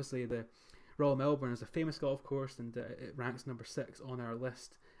well. So obviously the Royal Melbourne is a famous golf course, and it ranks number 6 on our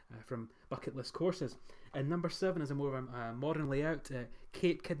list from bucket list courses. And number 7 is a more of a modern layout,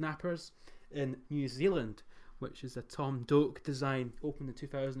 Cape Kidnappers in New Zealand, which is a Tom Doak design, opened in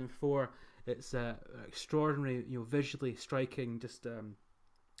 2004. It's extraordinary, visually striking, just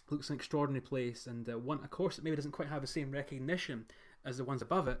looks an extraordinary place, and a course that maybe doesn't quite have the same recognition as the ones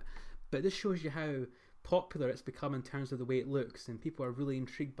above it, but this shows you how popular it's become in terms of the way it looks, and people are really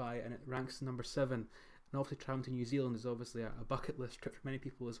intrigued by it, and it ranks number 7. And obviously traveling to New Zealand is obviously a bucket list trip for many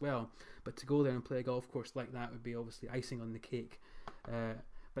people as well, but to go there and play a golf course like that would be obviously icing on the cake.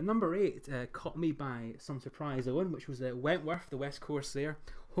 But number 8 caught me by some surprise, Owen, which was Wentworth, the West Course there,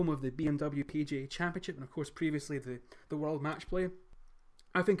 home of the BMW PGA Championship, and of course previously the World Match Play.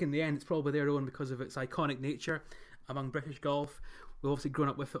 I think in the end it's probably there, Owen, because of its iconic nature among British golf. We've obviously grown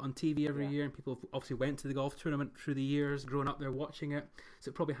up with it on TV every year, and people obviously went to the golf tournament through the years, grown up there watching it, so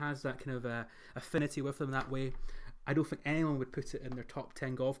it probably has that kind of affinity with them that way. I don't think anyone would put it in their top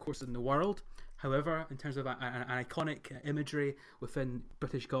 10 golf courses in the world. However, in terms of an iconic imagery within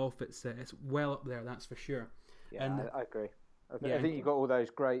British golf, it's well up there, that's for sure. Yeah, and I agree. I think you've got all those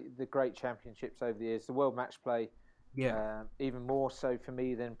great championships over the years. The World Match Play, even more so for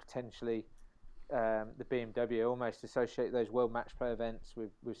me than potentially the BMW. I almost associate those World Match Play events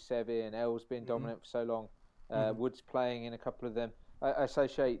with Seve and Els being dominant for so long. Woods playing in a couple of them. I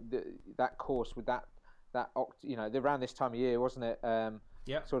associate that course with that around this time of year, wasn't it?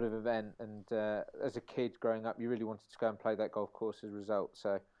 Sort of event. And as a kid growing up, you really wanted to go and play that golf course as a result.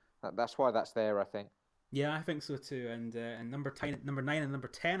 So that's why that's there, I think. Yeah, I think so too. And number 9 and number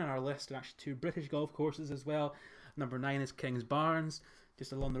 10 on our list are actually two British golf courses as well. Number 9 is Kingsbarns,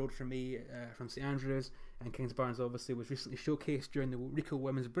 just along the road from me, from St Andrews. And Kingsbarns obviously was recently showcased during the Ricoh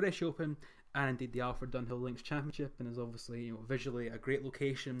Women's British Open and indeed the Alfred Dunhill Links Championship, and is obviously, you know, visually a great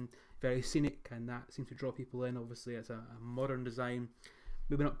location, very scenic, and that seems to draw people in. Obviously, it's a modern design.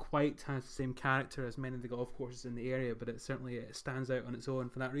 Maybe not quite has the same character as many of the golf courses in the area, but it stands out on its own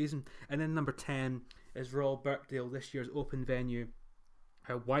for that reason. And then number 10 is Royal Birkdale, this year's Open venue,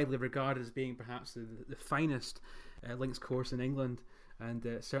 widely regarded as being perhaps the finest links course in England. And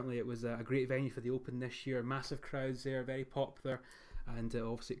certainly it was a great venue for the Open this year. Massive crowds there, very popular, and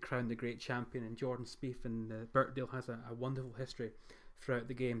obviously it crowned a great champion in Jordan Spieth, and Birkdale has a wonderful history throughout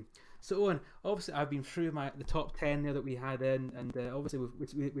the game. So Owen, obviously I've been through the top 10 there that we had in, and obviously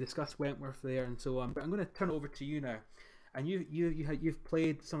we discussed Wentworth there and so on, but I'm going to turn it over to you now. And you've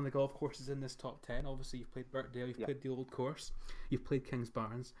played some of the golf courses in this top 10. Obviously you've played Birkdale, you've played the Old Course, you've played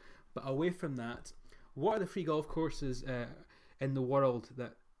Kingsbarns, but away from that, what are the three golf courses in the world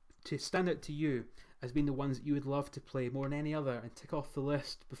that to stand out to you as being the ones that you would love to play more than any other, and tick off the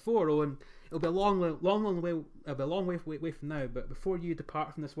list before, Owen? It'll be a long way away from now, but before you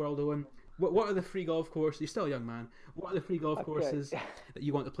depart from this world, Owen, what are the three golf courses? You're still a young man. What are the three golf courses that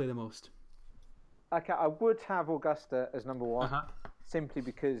you want to play the most? Okay, I would have Augusta as number one, simply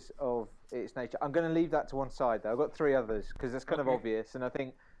because of its nature. I'm going to leave that to one side, though. I've got three others because it's kind of obvious, and I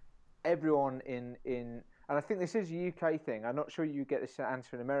think everyone and I think this is a UK thing. I'm not sure you get this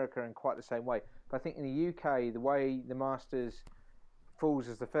answer in America in quite the same way, but I think in the UK, the way the Masters falls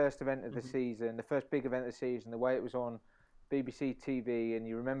as the first event of the season, the first big event of the season, the way it was on BBC TV, and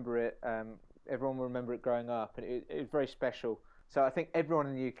you remember it, everyone will remember it growing up, and it was very special. So I think everyone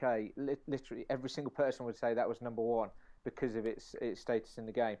in the UK, literally every single person would say that was number one because of its status in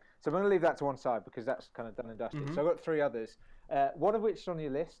the game. So I'm going to leave that to one side because that's kind of done and dusted. So I've got three others, one of which is on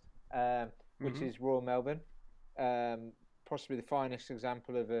your list, which is Royal Melbourne, possibly the finest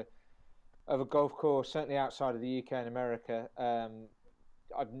example of a golf course, certainly outside of the UK and America.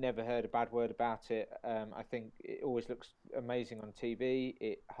 I've never heard a bad word about it. I think it always looks amazing on TV.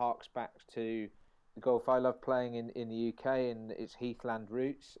 It harks back to the golf I love playing in the UK and its heathland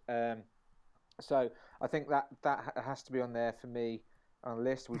roots. So I think that has to be on there for me on the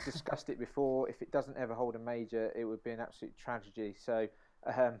list. We've discussed it before. If it doesn't ever hold a major, it would be an absolute tragedy. So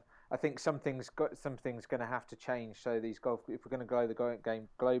I think something's going to have to change. So these if we're going to grow the game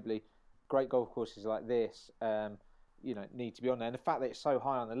globally, great golf courses like this, need to be on there. And the fact that it's so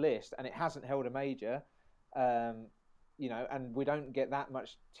high on the list and it hasn't held a major, and we don't get that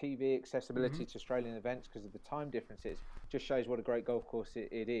much TV accessibility to Australian events because of the time differences, just shows what a great golf course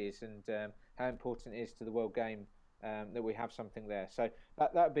it is, and how important it is to the world game that we have something there. So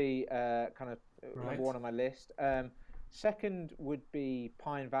that'd be kind of number one on my list. Second would be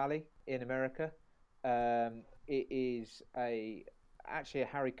Pine Valley in America. It is actually a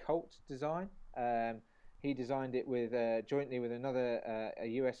Harry Colt design. He designed it with jointly with another a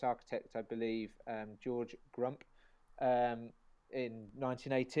US architect, I believe, George Grump, in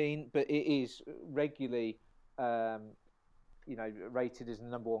 1918. But it is regularly, rated as the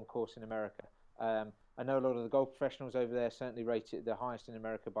number one course in America. I know a lot of the golf professionals over there certainly rate it the highest in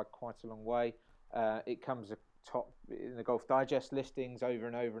America by quite a long way. It comes top in the Golf Digest listings over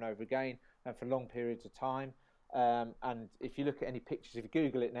and over and over again, and for long periods of time. And if you look at any pictures, if you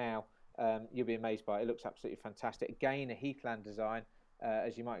Google it now, you'll be amazed by it. It looks absolutely fantastic. Again, a heathland design,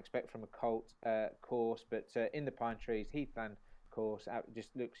 as you might expect from a Colt course, but in the pine trees, heathland course, just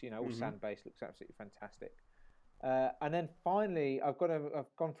looks, all sand-based, looks absolutely fantastic. And then finally, I've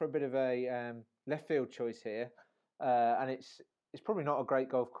gone for a bit of a left field choice here, and it's probably not a great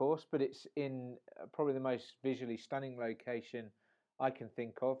golf course, but it's in probably the most visually stunning location I can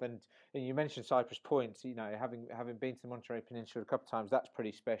think of. And you mentioned Cypress Point. Having been to the Monterey Peninsula a couple of times, that's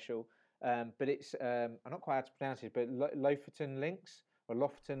pretty special. But it's I'm not quite how to pronounce it, but Lofton Links or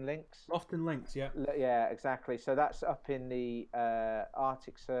Lofton Links. Lofton Links, yeah. Yeah, exactly. So that's up in the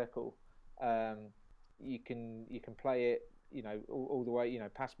Arctic Circle. You can play it, all the way,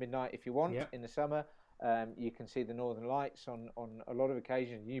 past midnight if you want in the summer. You can see the Northern Lights on a lot of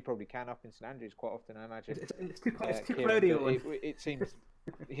occasions. You probably can up in St Andrews quite often, I imagine. It's too cloudy. It seems,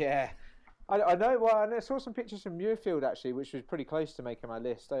 yeah. I know. Well, I saw some pictures from Muirfield actually, which was pretty close to making my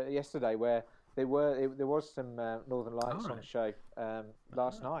list yesterday, where there was some Northern Lights on show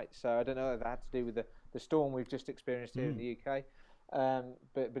last night. So I don't know if that had to do with the storm we've just experienced here in the UK,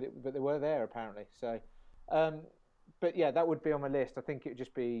 but they were there apparently. So. But yeah, that would be on my list. I think it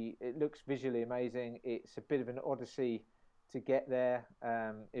looks visually amazing. It's a bit of an odyssey to get there.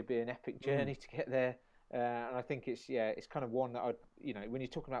 It'd be an epic journey to get there. And I think it's kind of one that when you're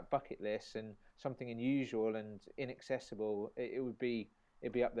talking about bucket lists and something unusual and inaccessible, it'd be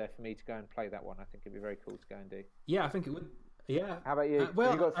up there for me to go and play that one. I think it'd be very cool to go and do. Yeah, I think it would. Yeah. How about you?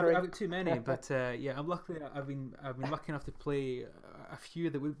 Well, Have you got three? I've got too many, but I've been lucky enough to play a few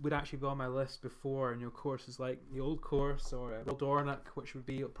that would actually be on my list before. And courses like the Old Course or Royal Dornoch, which would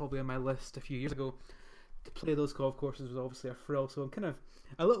be probably on my list a few years ago. To play those golf courses was obviously a thrill. So I'm kind of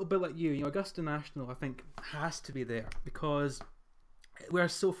a little bit like you. Augusta National, I think, has to be there because we're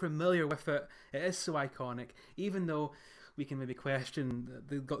so familiar with it. It is so iconic, even though we can maybe question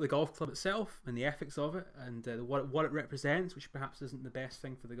the golf club itself and the ethics of it and what it represents, which perhaps isn't the best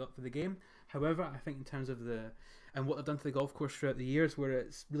thing for the game. However, I think in terms of what they've done to the golf course throughout the years, where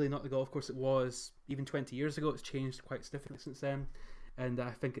it's really not the golf course it was even 20 years ago, it's changed quite significantly since then, and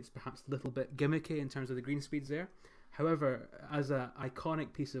I think it's perhaps a little bit gimmicky in terms of the green speeds there. However, as an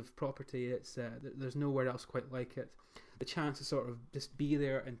iconic piece of property, it's there's nowhere else quite like it. The chance to sort of just be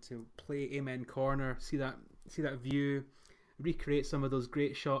there and to play Amen Corner, see that view, recreate some of those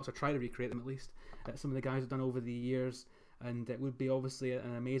great shots, or try to recreate them at least, that some of the guys have done over the years, and it would be obviously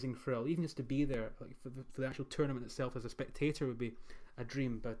an amazing thrill. Even just to be there, like for the actual tournament itself as a spectator, would be a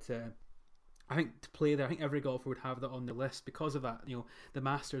dream. But I think to play there, I think every golfer would have that on their list because of that. The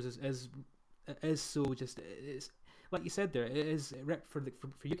Masters is so just it's like you said there. It is for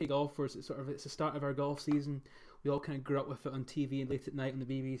UK golfers. It's the start of our golf season. We all kind of grew up with it on TV and late at night on the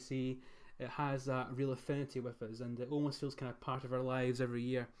BBC. It has that real affinity with us, and it almost feels kind of part of our lives every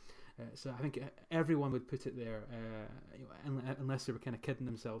year. So I think everyone would put it there, unless they were kind of kidding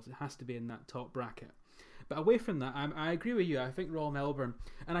themselves. It has to be in that top bracket. But away from that, I agree with you. I think Royal Melbourne,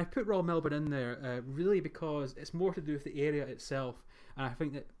 and I put Royal Melbourne in there really because it's more to do with the area itself. And I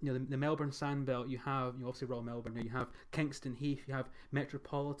think that the Melbourne Sandbelt, you have obviously Royal Melbourne, you have Kingston Heath, you have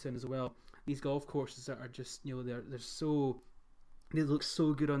Metropolitan as well. These golf courses that are just they look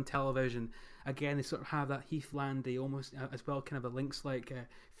so good on television. Again, they sort of have that heathlandy, almost as well, kind of a links-like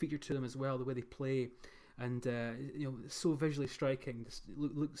feature to them as well, the way they play, and so visually striking. Just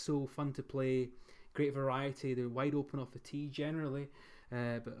look so fun to play. Great variety. They're wide open off the tee generally,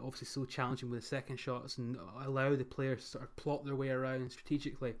 but obviously so challenging with the second shots and allow the players to sort of plot their way around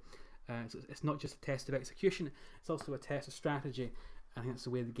strategically. So it's not just a test of execution; it's also a test of strategy. I think that's the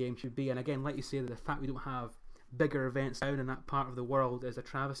way the game should be. And again, like you say, the fact we don't have bigger events down in that part of the world is a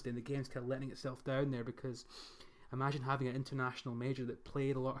travesty, and the game's kind of letting itself down there, because imagine having an international major that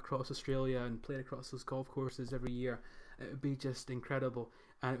played a lot across Australia and played across those golf courses every year. It would be just incredible,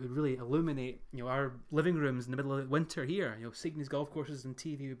 and it would really illuminate our living rooms in the middle of winter here. Seeing these golf courses on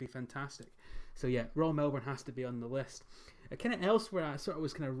TV would be fantastic. So yeah, Royal Melbourne has to be on the list. Kind of elsewhere, I sort of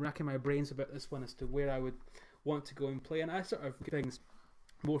was kind of racking my brains about this one as to where I would want to go and play, and I sort of things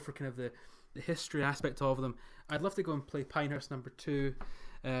more for kind of the history aspect of them. I'd love to go and play Pinehurst number 2,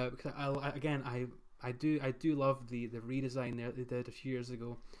 because I do love the redesign there they did a few years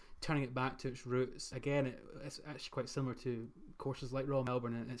ago, turning it back to its roots. Again, it's actually quite similar to courses like Royal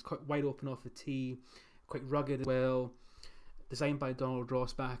Melbourne, and it's quite wide open off the tee, quite rugged as well. Designed by Donald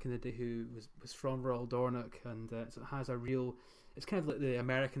Ross back in the day, who was from Royal Dornoch, and so it has a real. It's kind of like the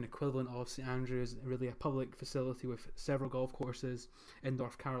American equivalent of St Andrews, really a public facility with several golf courses in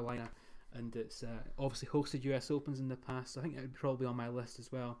North Carolina. And it's obviously hosted US Opens in the past, so I think it would probably be on my list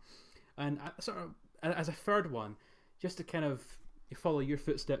as well. And sort of as a third one, just to kind of follow your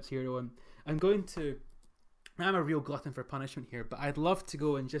footsteps here, Owen, I'm a real glutton for punishment here, but I'd love to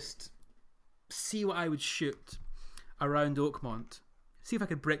go and just see what I would shoot around Oakmont. See if I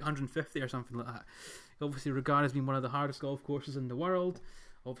could break 150 or something like that. Obviously regarded as being one of the hardest golf courses in the world.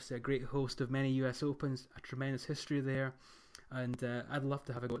 Obviously a great host of many US Opens, a tremendous history there. And I'd love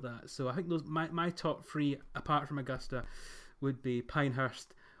to have a go at that. So I think those my top 3, apart from Augusta, would be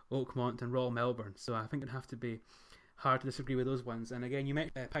Pinehurst, Oakmont, and Royal Melbourne. So I think it'd have to be hard to disagree with those ones. And again, you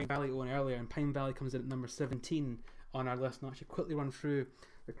mentioned Pine Valley, Owen, earlier, and Pine Valley comes in at number 17 on our list. And I'll actually quickly run through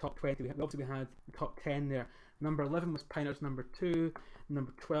the top 20. We had the top 10 there. Number 11 was Pinehurst number 2.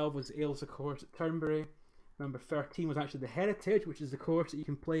 Number 12 was Ailsa Course at Turnberry. Number 13 was actually the Heritage, which is the course that you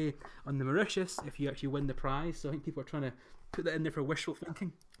can play on the Mauritius if you actually win the prize. So I think people are trying to put that in there for wishful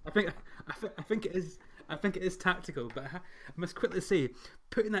thinking. I think it is tactical, but I must quickly say,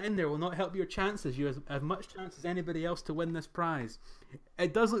 putting that in there will not help your chances. You have as much chance as anybody else to win this prize.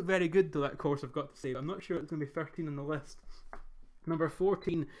 It does look very good though, that course, I've got to say, but I'm not sure it's going to be 13 on the list. Number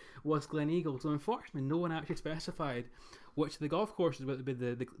 14 was Gleneagle, so unfortunately no one actually specified which of the golf courses, whether it be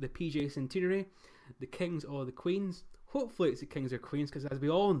the PGA Centenary, the Kings or the Queens. Hopefully it's the Kings or Queens, because as we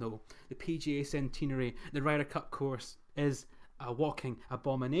all know, the PGA Centenary, the Ryder Cup course, is a walking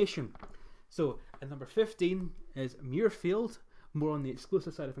abomination. So And number 15 is Muirfield, more on the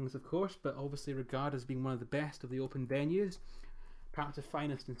exclusive side of things, of course, but obviously regarded as being one of the best of the open venues, perhaps the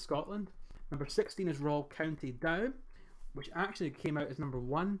finest in Scotland. Number 16 is Royal County Down, which actually came out as number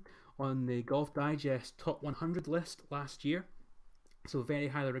 1 on the Golf Digest Top 100 list last year. So very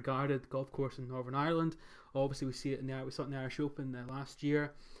highly regarded golf course in Northern Ireland. Obviously, we saw it in the Irish Open last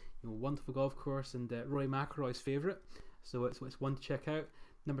year. Wonderful golf course, and Rory McIlroy's favourite. So it's one to check out.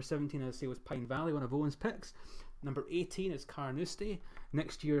 Number 17, as I say, was Pine Valley, one of Owen's picks. Number 18 is Carnoustie,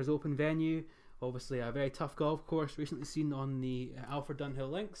 next year's open venue. Obviously, a very tough golf course, recently seen on the Alfred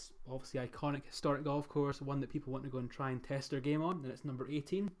Dunhill Links. Obviously, iconic, historic golf course, one that people want to go and try and test their game on. And it's number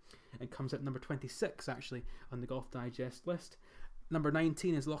 18. It comes at number 26, actually, on the Golf Digest list. Number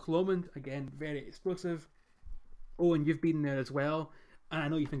 19 is Loch Lomond, again, very explosive. Owen, you've been there as well, and I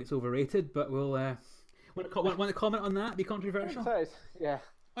know you think it's overrated, but we'll want to comment on that? Be controversial? Yeah.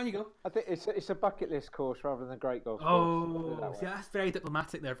 On you go. I think it's a bucket list course rather than a great golf course. Oh, that's very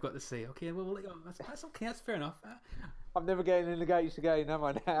diplomatic there, I've got to say. Okay, well, that's okay, that's fair enough. I'm never getting in the gates again, am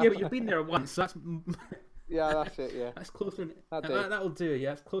I now? Yeah, but you've been there once, so that's... Yeah, that's it, yeah. That's closer than... That'll do,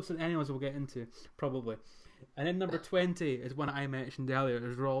 yeah. It's closer than anyone's we'll get into, probably. And then number 20 is one I mentioned earlier.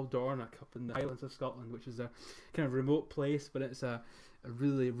 It's Royal Dornoch up in the Highlands of Scotland, which is a kind of remote place, but it's a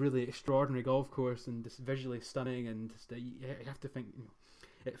really, really extraordinary golf course and just visually stunning, and just, you have to think...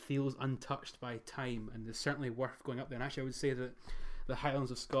 it feels untouched by time, and it's certainly worth going up there. And actually, I would say that the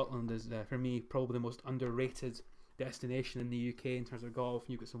Highlands of Scotland is, for me, probably the most underrated destination in the UK in terms of golf.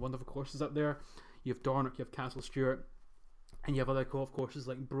 You've got some wonderful courses up there. You have Dornoch, you have Castle Stuart, and you have other golf courses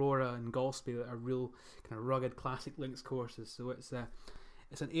like Brora and Golspie that are real kind of rugged classic links courses. So it's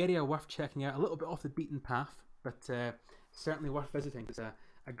an area worth checking out, a little bit off the beaten path, but certainly worth visiting. It's a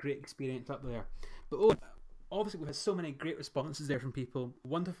great experience up there. But obviously we've had so many great responses there from people,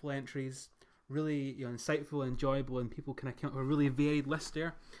 wonderful entries, really insightful and enjoyable, and people kind of came up with a really varied list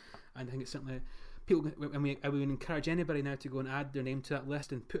there. And I think it's certainly people, and I would encourage anybody now to go and add their name to that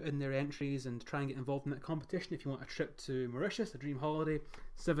list and put in their entries and try and get involved in that competition. If you want a trip to Mauritius, a dream holiday,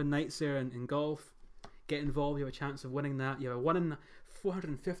 7 nights there in golf, get involved. You have a chance of winning that. You have a 1 in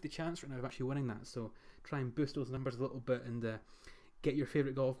 450 chance right now of actually winning that. So try and boost those numbers a little bit and get your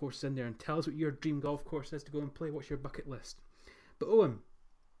favourite golf courses in there and tell us what your dream golf course is to go and play. What's your bucket list? But Owen,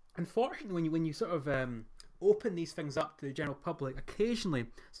 unfortunately, when you sort of open these things up to the general public, occasionally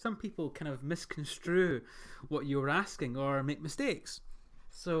some people kind of misconstrue what you were asking or make mistakes.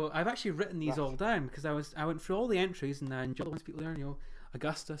 So I've actually written these all down because I went through all the entries and I enjoyed the ones people there.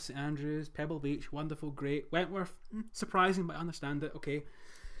 Augusta, St Andrews, Pebble Beach, wonderful, great. Wentworth, surprising, but I understand it. Okay,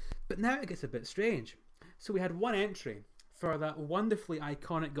 but now it gets a bit strange. So we had one entry for that wonderfully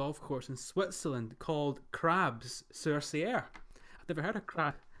iconic golf course in Switzerland called Crabs sur Sierre. I've never heard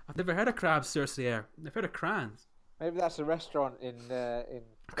of Crabs sur Sierre. I've heard of Crans. Maybe that's a restaurant in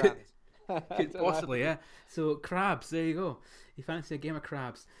Crans. Could possibly, yeah. So Crabs, there you go. You fancy a game of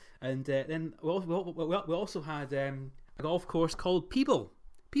Crabs? And then we also had a golf course called Peeble.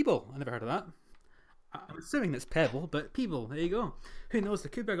 I never heard of that. I'm assuming it's Pebble, but Peeble, there you go. Who knows? There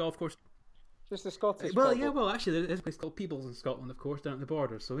could be a golf course. Just a Scottish. Well, Pebble. yeah. Well, actually, there is a place called Peebles in Scotland, of course, down at the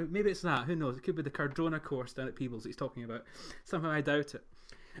border. So maybe it's that. Who knows? It could be the Cardrona course down at Peebles that he's talking about. Somehow I doubt it.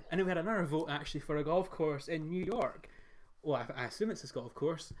 And then we had another vote actually for a golf course in New York. Well, I assume it's this golf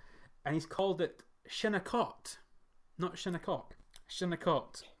course, and he's called it Shinnecock, not Shinnecock.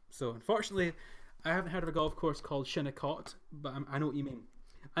 Shinnecock. So unfortunately, I haven't heard of a golf course called Shinnecock, but I know what you mean.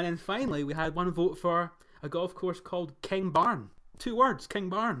 And then finally, we had one vote for a golf course called King Barn. 2 words, King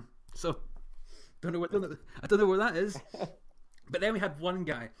Barn. So I don't know where that is. But then we had one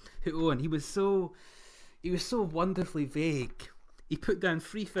guy who Owen. He was so wonderfully vague. He put down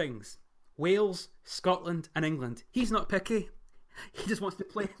 3 things: Wales, Scotland, and England. He's not picky. He just wants to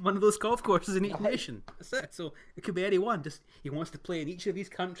play one of those golf courses in each nation. That's it. So it could be any one. Just he wants to play in each of these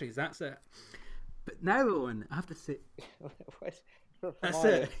countries. That's it. But now, Owen, I have to say, that's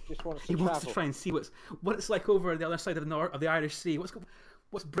it. He wants to try and see what it's like over the other side of the Irish Sea.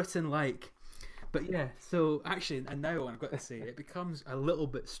 What's Britain like? But yeah, so actually, and now I've got to say, it becomes a little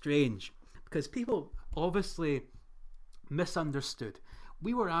bit strange because people obviously misunderstood.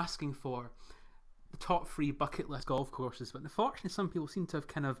 We were asking for the top 3 bucket list golf courses, but unfortunately some people seem to have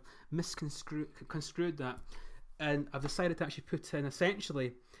kind of misconstrued that, and I've decided to actually put in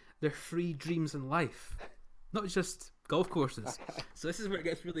essentially their 3 dreams in life, not just golf courses. So this is where it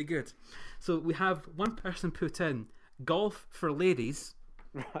gets really good. So we have one person put in golf for ladies,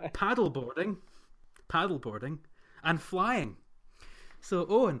 right, paddleboarding, and flying. So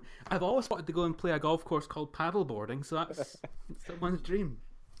Owen, I've always wanted to go and play a golf course called paddleboarding, so that's someone's dream.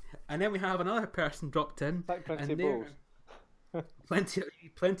 And then we have another person dropped in. Like plenty and of they're- balls.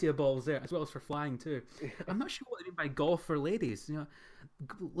 plenty of balls there, as well as for flying too. I'm not sure what they mean by golf for ladies. You know,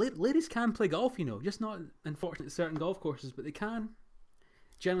 ladies can play golf. You know, just not unfortunately at certain golf courses, but they can.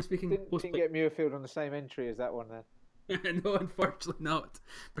 Generally speaking, Didn't get Muirfield on the same entry as that one then. no, unfortunately not.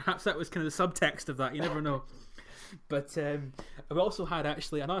 Perhaps that was kind of the subtext of that. You never know. But we also had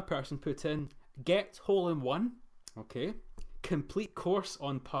actually another person put in get hole in one, okay, complete course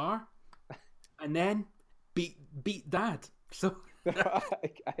on par, and then beat dad. So,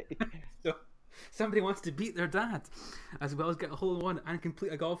 Okay. so somebody wants to beat their dad, as well as get a hole in one and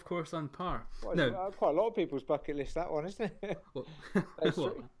complete a golf course on par. Well, No, it's quite a lot of people's bucket list, that one, isn't it? well, That's well,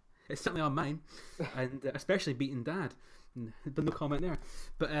 true. it's certainly on mine, and especially beating dad. But no comment there.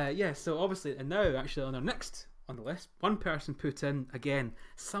 But yeah, so obviously, and now actually on our next on the list, one person put in again,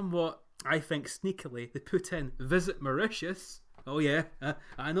 somewhat I think sneakily, they put in visit Mauritius. Oh yeah,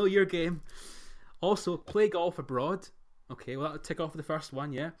 I know your game. Also, play golf abroad. Okay, well, that'll tick off the first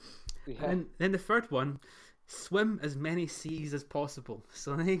one, yeah. Yeah. And then the third one, swim as many seas as possible.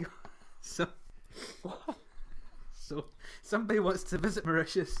 So there you go. So somebody wants to visit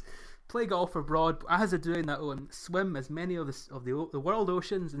Mauritius, play golf abroad, but as they're doing that, swim as many of the world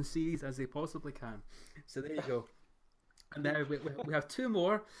oceans and seas as they possibly can. So there you go. And now we have two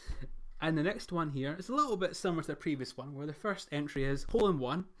more. And the next one here is a little bit similar to the previous one, where the first entry is hole in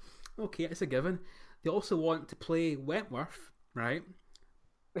one. Okay, it's a given. They also want to play Wentworth, right?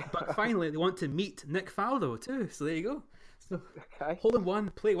 But finally, they want to meet Nick Faldo too. So there you go. So Okay. hole in one,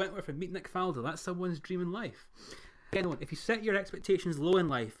 play Wentworth, and meet Nick Faldo. That's someone's dream in life. Again, if you set your expectations low in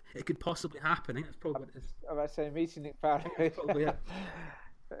life, it could possibly happen. I think that's probably what it is. I'm about to say meeting Nick Fowler. Probably, yeah.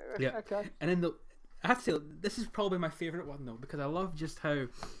 Yeah. Okay. And then I have to say, this is probably my favourite one though, because I love just how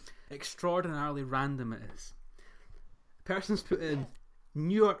extraordinarily random it is. The person's put in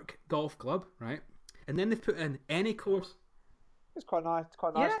New York Golf Club, right? And then they've put in any course. It's quite nice. It's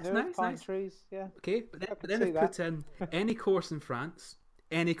quite nice. Yeah, it's Near nice, pine nice. trees. Yeah. Okay, but I then, can they've see put in any course in France,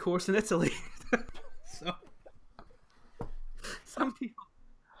 any course in Italy. So some people.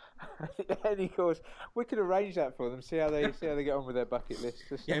 Any course, we could arrange that for them. See how they get on with their bucket list.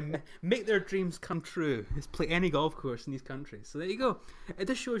 Just- Yeah, make their dreams come true. Just play any golf course in these countries. So there you go. It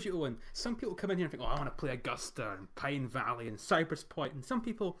just shows you, Owen. Some people come in here and think, "Oh, I want to play Augusta and Pine Valley and Cypress Point," and some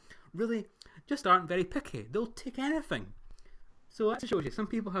people really just aren't very picky. They'll take anything. So that just shows you some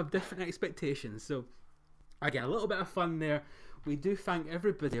people have different expectations. So again, a little bit of fun there. We do thank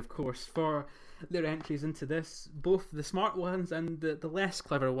everybody, of course, for their entries into this, both the smart ones and the less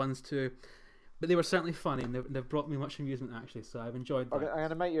clever ones too. But they were certainly funny, and they've brought me much amusement actually. So I've enjoyed that. I'm going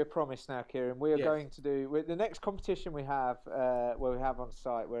to make you a promise now, Kieran. We are Yes. going to do the next competition we have, where we have on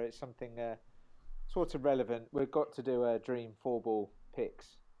site, where it's something sort of relevant. We've got to do a dream 4-ball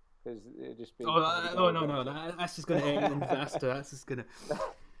picks because it'll just be. No. That's just going to end in disaster. That's just going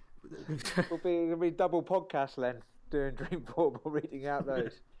It'll be double podcast length doing dream 4-ball, reading out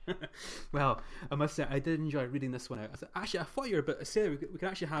those. Well, I must say, I did enjoy reading this one out. Actually, I thought you were about to say we could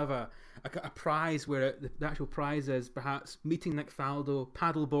actually have a prize where the actual prize is perhaps meeting Nick Faldo,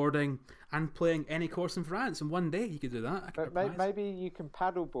 paddleboarding, and playing any course in France in one day. You could do that. But maybe you can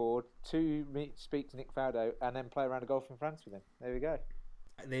paddleboard to speak to Nick Faldo and then play around a golf in France with him. There we go.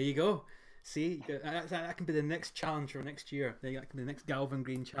 There you go. See, that can be the next challenge for next year. That can be the next Galvin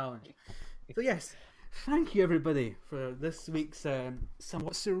Green challenge. So yes, thank you everybody for this week's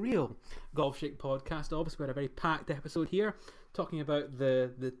somewhat surreal Golf Shake podcast. Obviously, we had a very packed episode here, talking about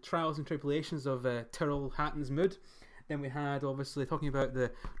the trials and tribulations of Tyrrell Hatton's Mood. Then we had obviously talking about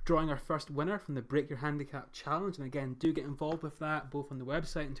the drawing our first winner from the Break Your Handicap Challenge. And again, do get involved with that both on the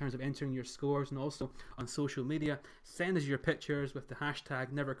website in terms of entering your scores and also on social media. Send us your pictures with the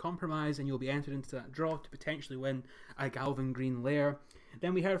hashtag Never Compromise, and you'll be entered into that draw to potentially win a Galvin Green layer.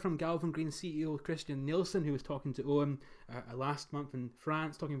 Then we heard from Galvin Green CEO Christian Nielsen, who was talking to Owen last month in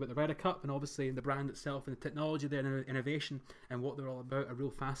France, talking about the Ryder Cup and obviously the brand itself and the technology there and innovation and what they're all about. A real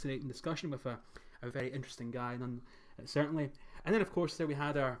fascinating discussion with a very interesting guy, certainly. And then, of course, there we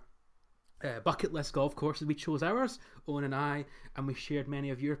had our bucket list golf courses. We chose ours, Owen and I, and we shared many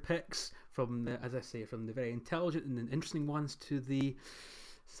of your picks from the very intelligent and interesting ones to the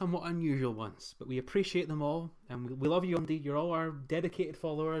somewhat unusual ones. But we appreciate them all, and we love you indeed. You're all our dedicated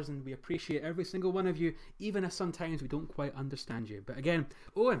followers, and we appreciate every single one of you, even if sometimes we don't quite understand you. But again,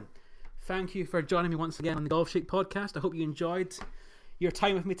 Owen, thank you for joining me once again on the Golf Shake podcast. I hope you enjoyed your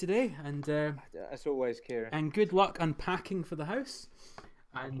time with me today, and as always, Kieran. And good luck unpacking for the house.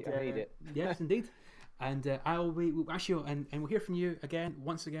 And I need it. Yes, indeed. And we'll hear from you again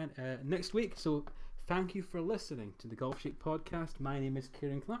once again next week. So Thank you for listening to the Golf Shake podcast. My name is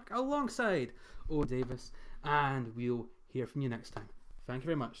Kieran Clark, alongside Owen Davis, and we'll hear from you next time. Thank you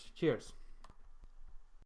very much. Cheers.